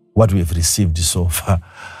what we have received so far,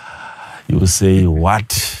 you will say,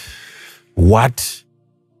 what? What?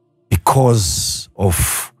 Because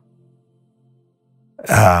of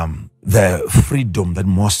the freedom that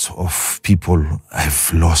most of people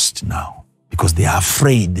have lost now. Because they are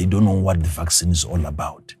afraid, they don't know what the vaccine is all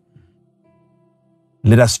about.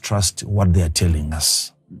 Let us trust what they are telling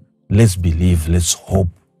us. Let's believe, let's hope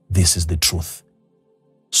this is the truth.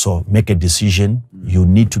 So make a decision. You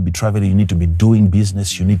need to be traveling, you need to be doing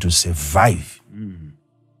business, you need to survive.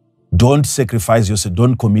 Don't sacrifice yourself,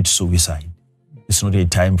 don't commit suicide. It's not a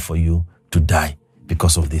time for you to die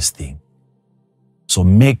because of this thing. So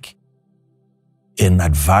make an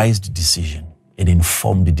advised decision, an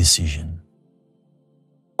informed decision.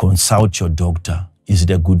 Consult your doctor. Is it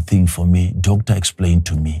a good thing for me? Doctor, explain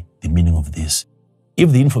to me the meaning of this.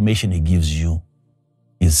 If the information he gives you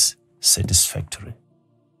is satisfactory,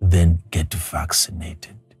 then get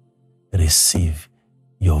vaccinated. Receive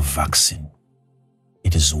your vaccine.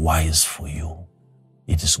 It is wise for you.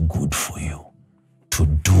 It is good for you to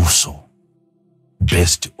do so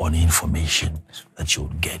based on information that you'll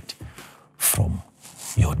get from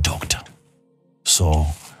your doctor. So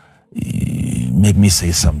make me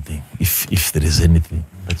say something if there is anything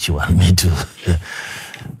that you want me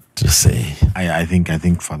to say. I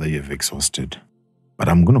think, Father, you've exhausted. But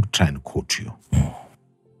I'm going to try and quote you.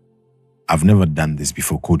 I've never done this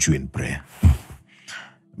before, quote you in prayer.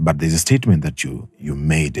 But there's a statement that you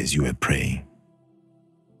made as you were praying.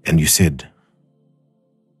 And you said,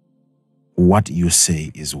 what you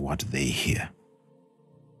say is what they hear.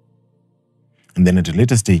 And then at a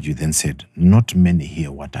later stage, you then said, not many hear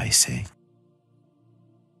what I say.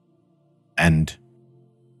 And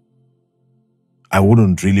I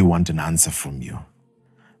wouldn't really want an answer from you.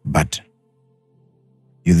 But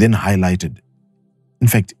you then highlighted, in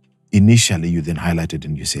fact, initially you then highlighted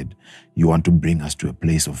and you said, you want to bring us to a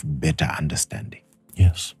place of better understanding.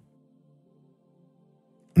 Yes.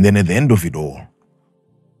 And then at the end of it all,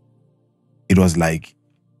 it was like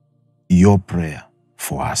your prayer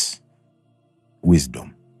for us,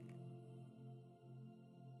 wisdom.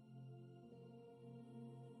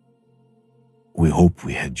 We hope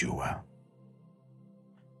we heard you well.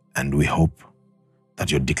 And we hope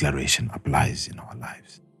that your declaration applies in our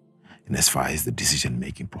lives, in as far as the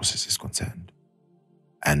decision-making process is concerned.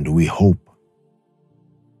 And we hope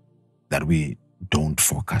that we don't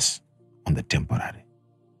focus on the temporary.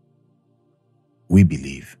 We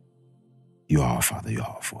believe you are our Father, you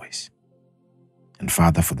are our voice. And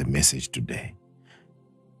Father, for the message today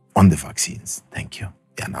on the vaccines, thank you.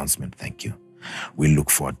 The announcement, thank you. We look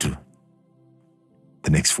forward to the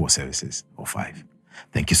next 4 services or 5.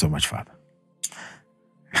 Thank you so much, Father.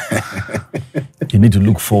 You need to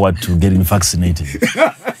look forward to getting vaccinated.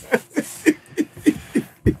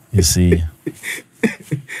 You see,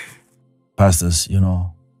 pastors, you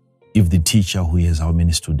know, if the teacher who has how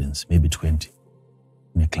many students, maybe 20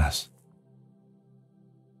 in a class,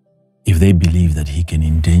 if they believe that he can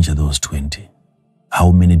endanger those 20,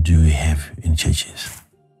 how many do you have in churches?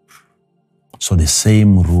 So the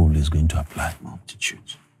same rule is going to apply.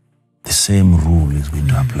 Multitudes. The same rule is going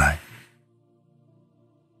to apply.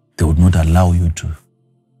 They would not allow you to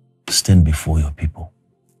stand before your people.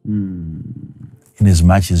 In as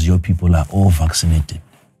much as your people are all vaccinated,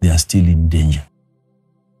 they are still in danger.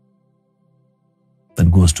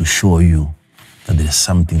 That goes to show you that there is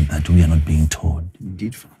something that we are not being told.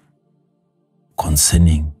 Indeed, Father.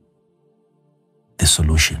 Concerning the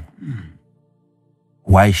solution.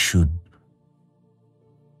 Why should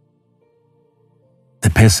the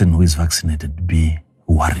person who is vaccinated be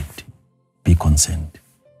worried, be concerned?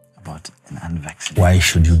 About an unvaccinated. Why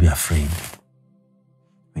should you be afraid?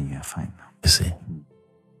 When you are fine now. You see?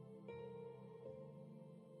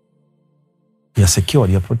 You are secure,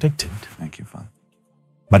 you are protected. Thank you, Father.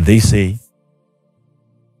 But they say,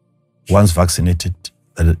 once vaccinated,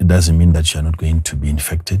 that it doesn't mean that you are not going to be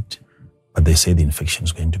infected. But they say the infection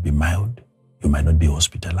is going to be mild. You might not be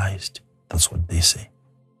hospitalized. That's what they say.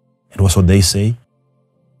 And also they say,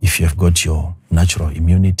 if you have got your natural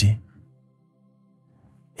immunity,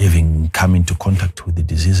 having come into contact with the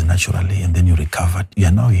disease naturally and then you recovered, you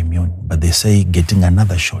are now immune. But they say getting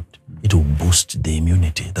another shot, it will boost the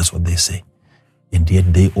immunity. That's what they say. And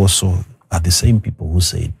yet they also are the same people who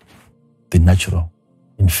say the natural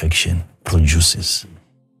infection produces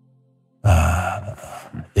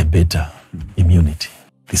a better immunity.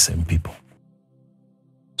 The same people.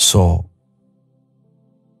 So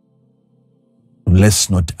let's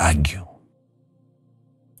not argue.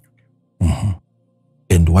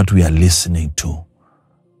 And what we are listening to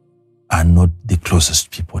are not the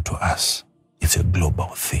closest people to us. It's a global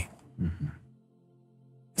thing.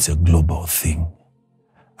 It's a global thing.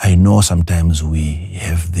 I know sometimes we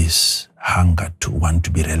have this hunger to want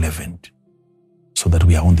to be relevant so that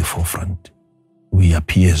we are on the forefront. We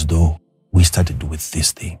appear as though we started with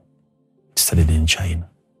this thing. It started in China.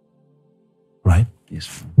 Right?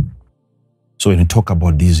 Yes. So when we talk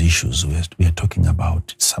about these issues, we are talking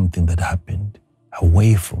about something that happened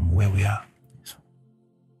away from where we are.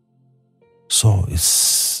 So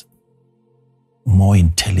it's more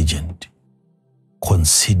intelligent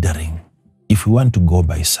considering, if we want to go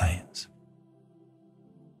by science,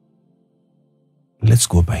 let's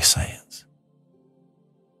go by science.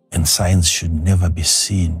 And science should never be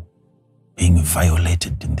seen being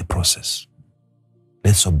violated in the process.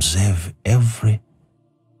 Let's observe every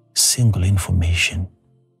single information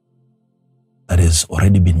that has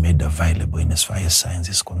already been made available in as far as science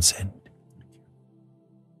is concerned.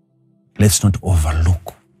 Let's not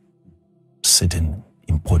overlook certain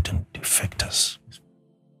important factors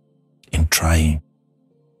in trying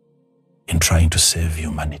to save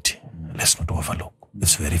humanity. Let's not overlook.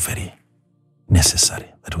 It's very, very necessary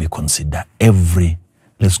that we consider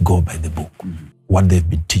let's go by the book. What they've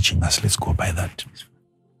been teaching us, let's go by that.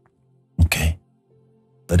 Okay?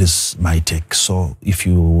 That is my take. So if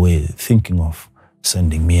you were thinking of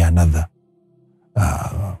sending me another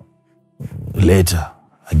letter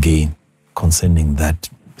again concerning that,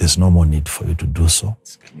 there's no more need for you to do so.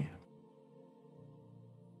 It's clear.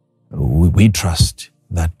 We trust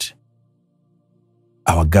that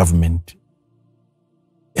our government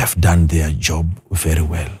have done their job very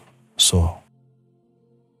well. So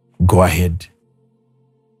go ahead,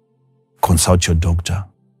 consult your doctor.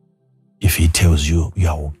 If he tells you you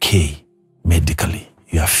are okay medically,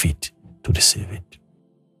 you are fit to receive it,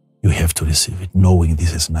 you have to receive it, knowing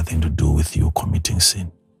this has nothing to do with you committing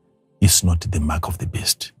sin. It's not the mark of the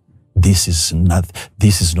beast. This is not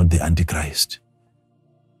the Antichrist.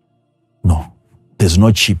 No, there's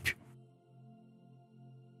no chip.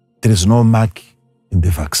 There is no mark in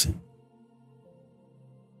the vaccine.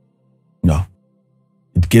 No.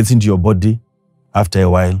 It gets into your body. After a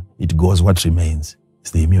while, it goes. What remains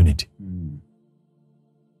is the immunity.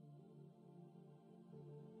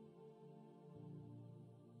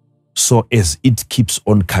 So as it keeps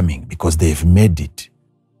on coming, because they've made it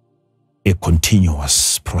a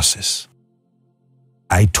continuous process.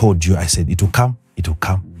 I told you, I said, it will come, it will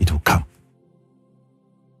come, it will come.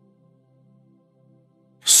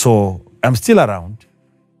 So I'm still around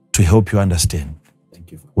to help you understand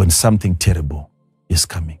Thank you. when something terrible is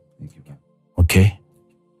coming. Thank you. Okay?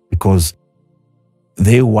 Because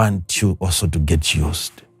they want you also to get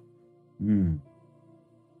used.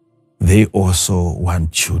 They also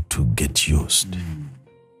want you to get used.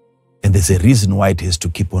 And there's a reason why it has to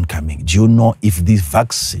keep on coming. Do you know if this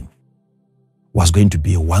vaccine was going to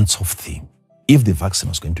be a once-off thing? If the vaccine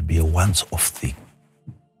was going to be a once-off thing,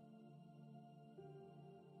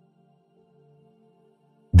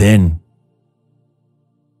 then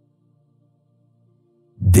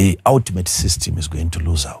the ultimate system is going to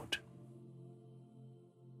lose out.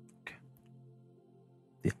 Okay.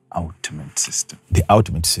 The ultimate system. The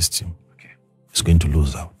ultimate system is going to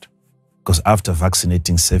lose out. Because after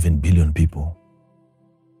vaccinating 7 billion people,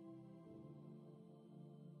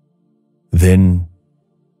 then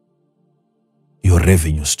your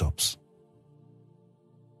revenue stops.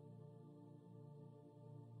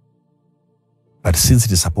 But since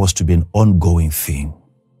it is supposed to be an ongoing thing,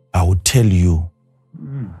 I will tell you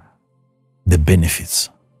the benefits.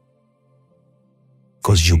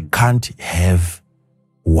 Because you can't have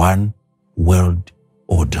one world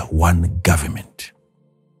order, one government,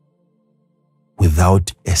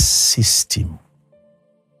 without a system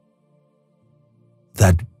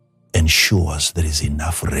that ensures there is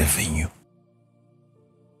enough revenue.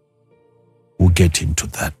 We'll get into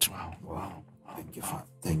that. Wow. Thank you, Father.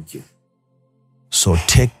 Thank you. So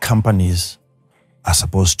tech companies are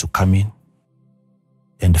supposed to come in,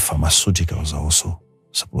 and pharmaceuticals are also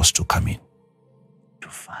supposed to come in To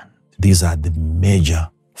fund. These are the major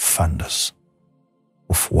funders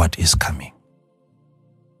of what is coming.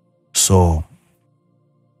 So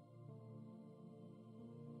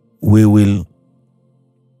we will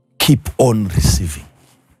keep on receiving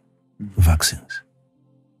vaccines.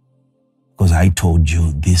 Because I told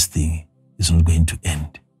you this thing is not going to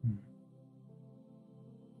end.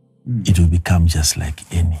 It will become just like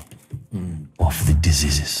any of the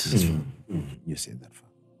diseases. You say that, Father.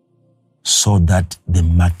 So that the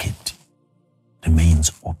market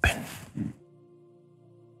remains open.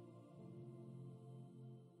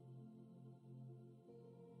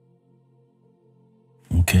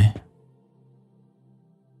 Okay?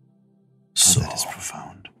 So, That is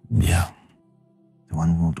profound. yeah. The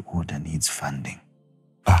one world order needs funding.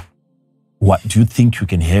 What do you think you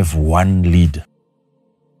can have one leader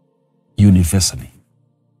universally?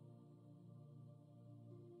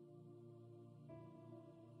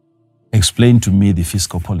 Explain to me the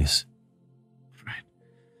fiscal policy. Right.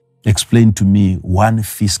 Explain to me one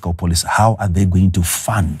fiscal policy. How are they going to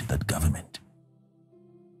fund that government?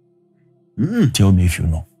 Tell me if you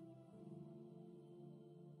know.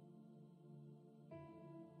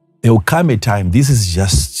 There will come a time, this is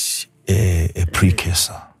just a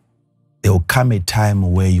precursor. There will come a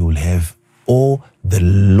time where you will have all the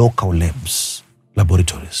local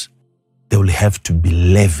laboratories, they will have to be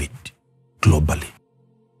levied globally.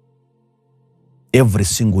 Every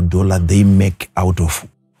single dollar they make out of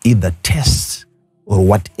either tests or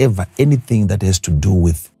whatever, anything that has to do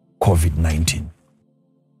with COVID-19.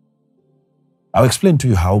 I'll explain to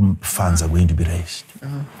you how funds are going to be raised.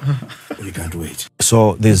 We can't wait.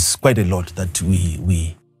 So there's quite a lot that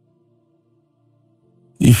we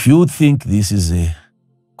if you think this is a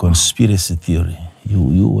conspiracy theory,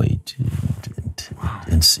 you wait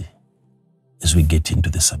and see as we get into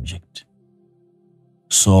the subject.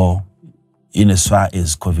 So, in as far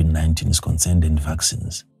as COVID-19 is concerned and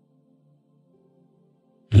vaccines,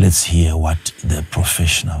 let's hear what the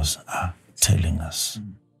professionals are telling us.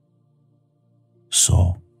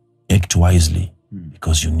 So, act wisely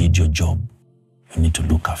because you need your job. You need to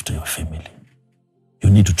look after your family.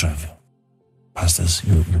 You need to travel. Pastors,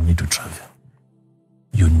 you need to travel.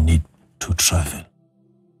 You need to travel.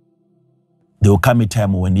 There will come a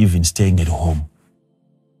time when even staying at home,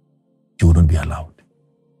 you will not be allowed.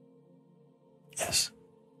 Yes.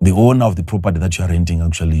 The owner of the property that you are renting,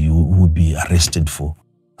 actually, you will be arrested for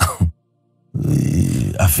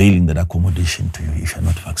availing that accommodation to you if you're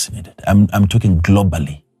not vaccinated. I'm talking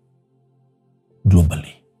globally.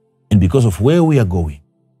 Globally. And because of where we are going,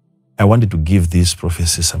 I wanted to give this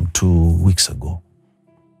prophecy some 2 weeks ago.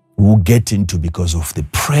 We'll get into because of the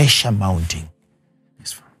pressure mounting.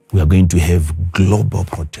 We are going to have global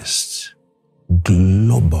protests.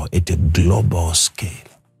 Global, at a global scale.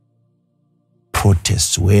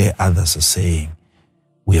 Protests where others are saying,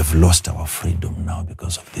 we have lost our freedom now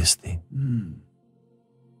because of this thing.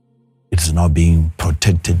 It is now being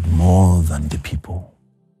protected more than the people,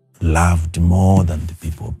 loved more than the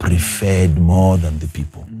people, preferred more than the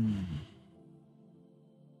people.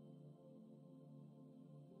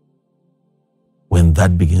 When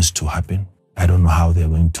that begins to happen, I don't know how they're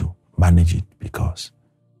going to manage it because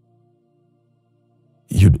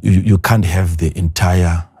you can't have the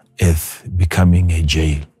entire earth becoming a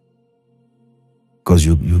jail because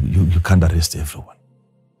you can't arrest everyone.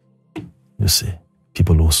 You see,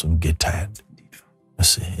 people will soon get tired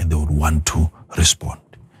see, and they would want to respond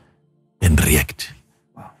and react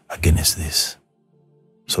against this.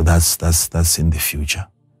 So that's in the future.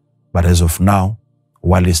 But as of now,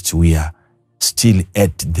 whilst we are still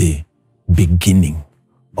at the beginning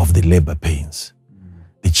of the labor pains,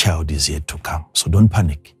 the child is yet to come. So don't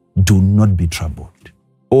panic. Do not be troubled.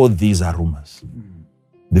 All these are rumors.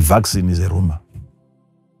 The vaccine is a rumor.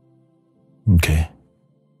 Okay.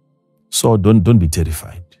 So don't be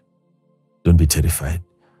terrified. Don't be terrified.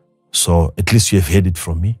 So at least you have heard it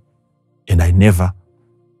from me. And I never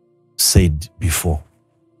said before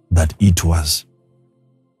that it was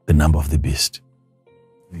the number of the beast.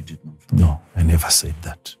 We did not. No, I never said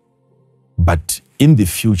that. But in the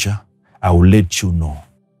future, I will let you know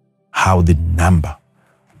how the number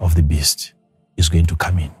of the beast is going to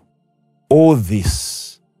come in. All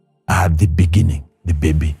this are the beginning. The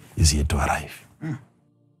baby is yet to arrive.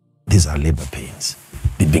 These are labor pains.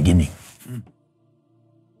 The beginning.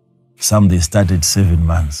 Some they started 7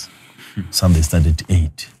 months. Some they started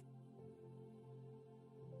 8.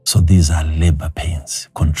 So these are labor pains.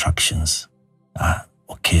 Contractions are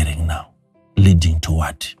occurring now, leading to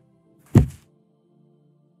what?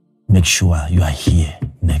 Make sure you are here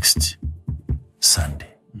next Sunday.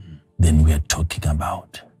 Then we are talking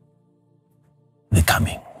about the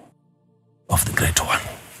coming of the Great One.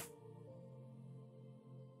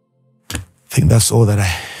 I think that's all that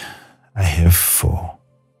I have for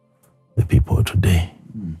the people today.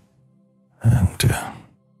 And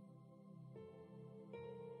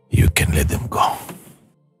you can let them go.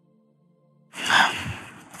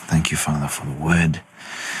 Thank you, Father, for the word,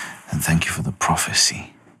 and thank you for the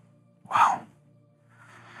prophecy. Wow.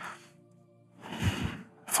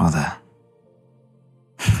 Father,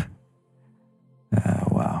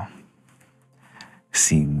 wow.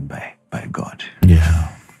 Seen by God.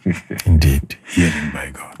 Yeah, indeed. Hearing by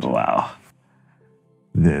God. Wow.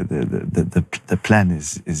 The plan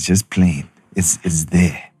is just plain. It's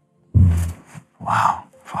there. Wow.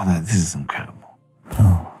 Father, this is incredible.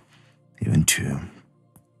 Even to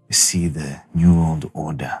see the new world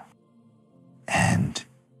order, and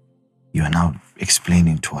you are now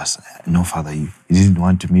explaining to us. No, Father, you didn't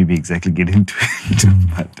want to maybe exactly get into it,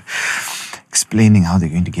 but explaining how they're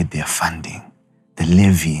going to get their funding, the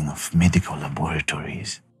levying of medical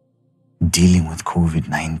laboratories, dealing with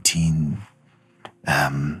COVID-19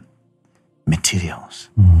 materials.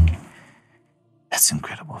 That's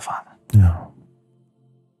incredible, Father. Yeah.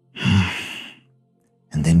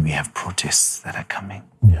 And then we have protests that are coming.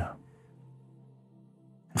 Yeah.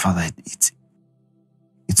 And Father,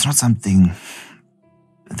 it's not something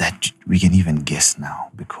that we can even guess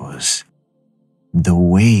now, because the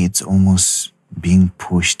way it's almost being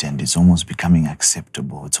pushed and it's almost becoming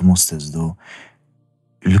acceptable, it's almost as though,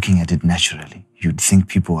 looking at it naturally, you'd think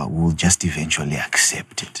people will just eventually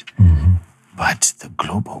accept it. But the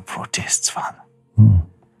global protests, Father,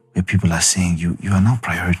 where people are saying, you are now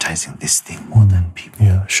prioritizing this thing more than people.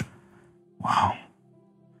 Yeah, sure. Wow.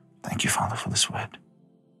 Thank you, Father, for this word.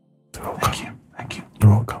 You're welcome. Thank you. Thank you.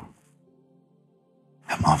 You're welcome.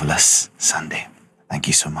 A marvelous Sunday. Thank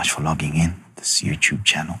you so much for logging in this YouTube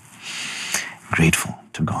channel. Grateful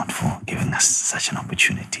to God for giving us such an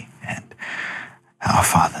opportunity. And our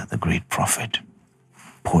Father, the great prophet,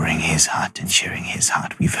 pouring his heart and sharing his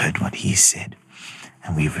heart. We've heard what he said,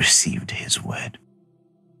 and we've received his word.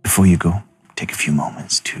 Before you go, take a few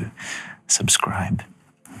moments to subscribe,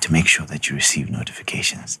 to make sure that you receive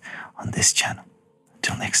notifications on this channel.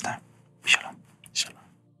 Until next time, shalom. Shalom.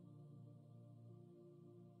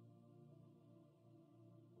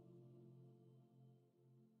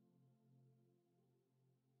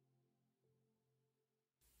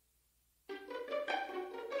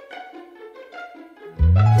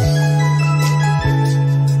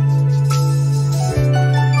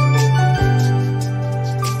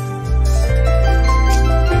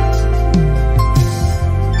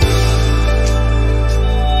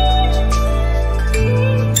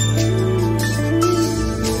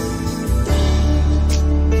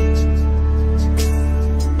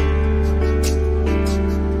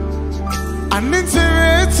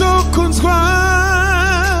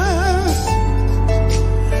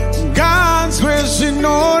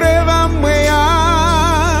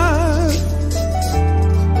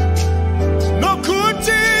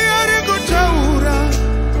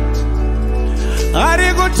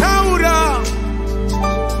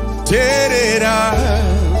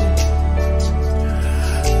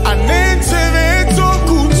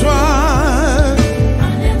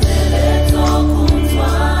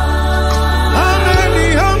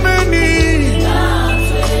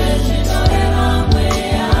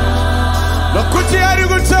 Kuti ari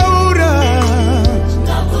kutaura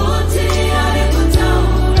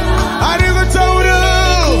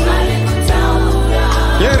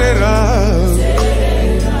Yerera.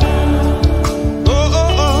 Oh,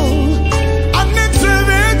 oh, oh.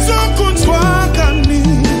 Anetsevetso kuntwakani.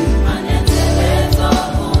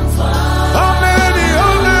 Ameni,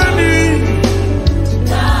 ameni.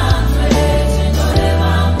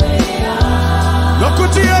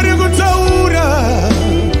 Nokuti ari kutaura.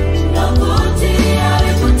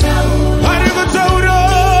 Ari kutaura.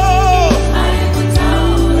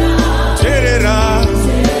 Yerera.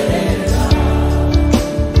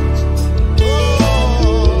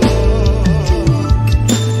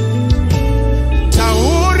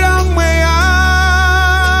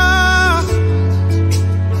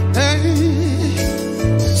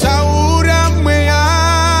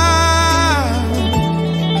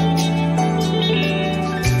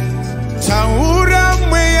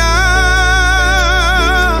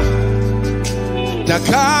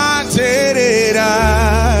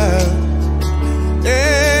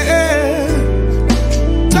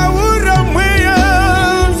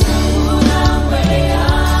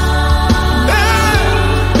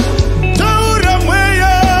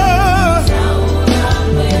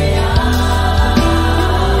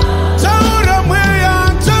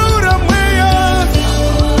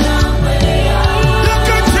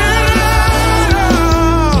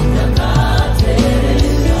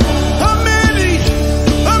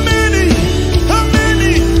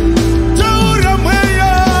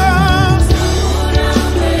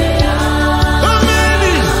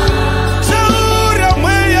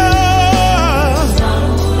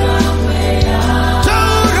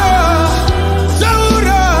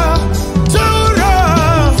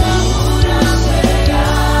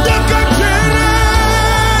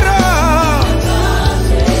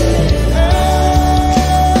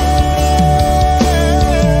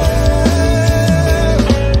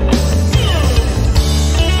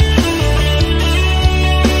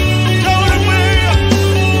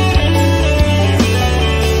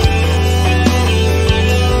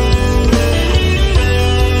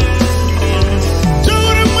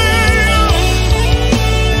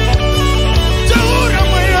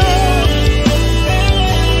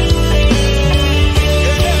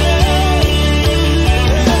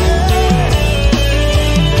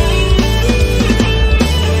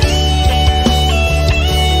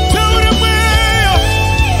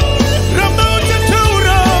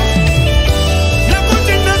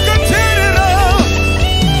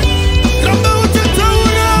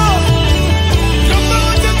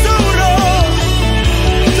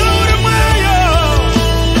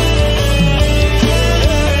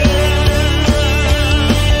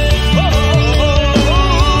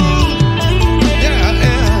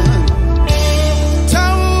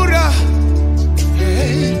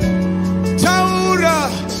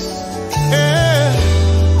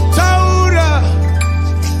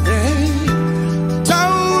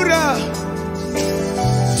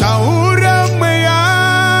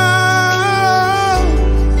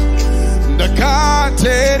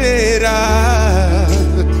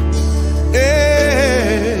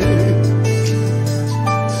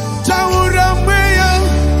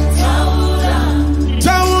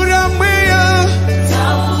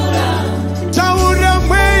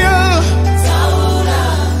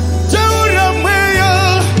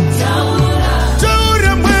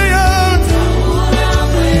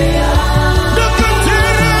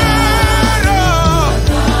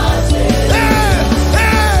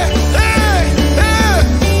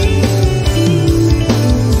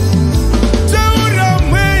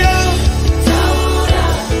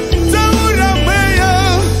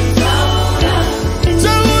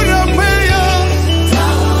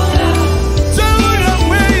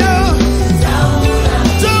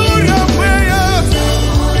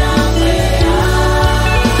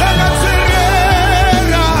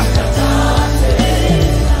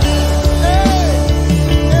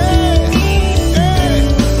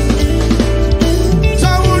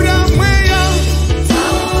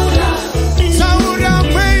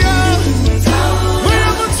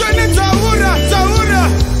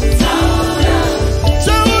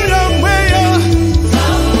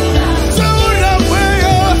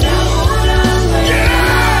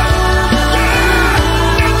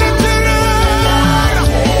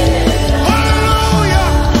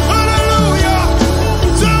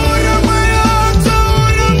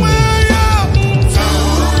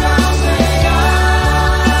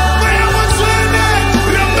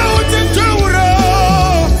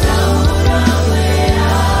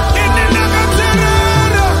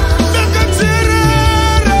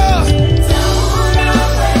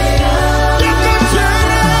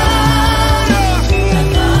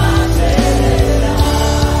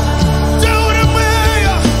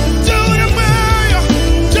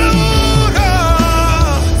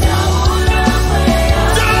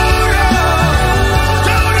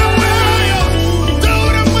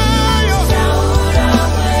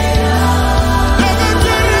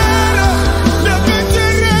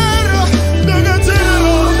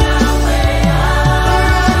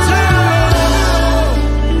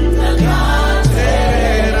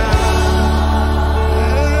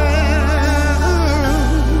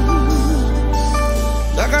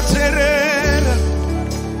 akateerera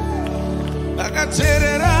akateerera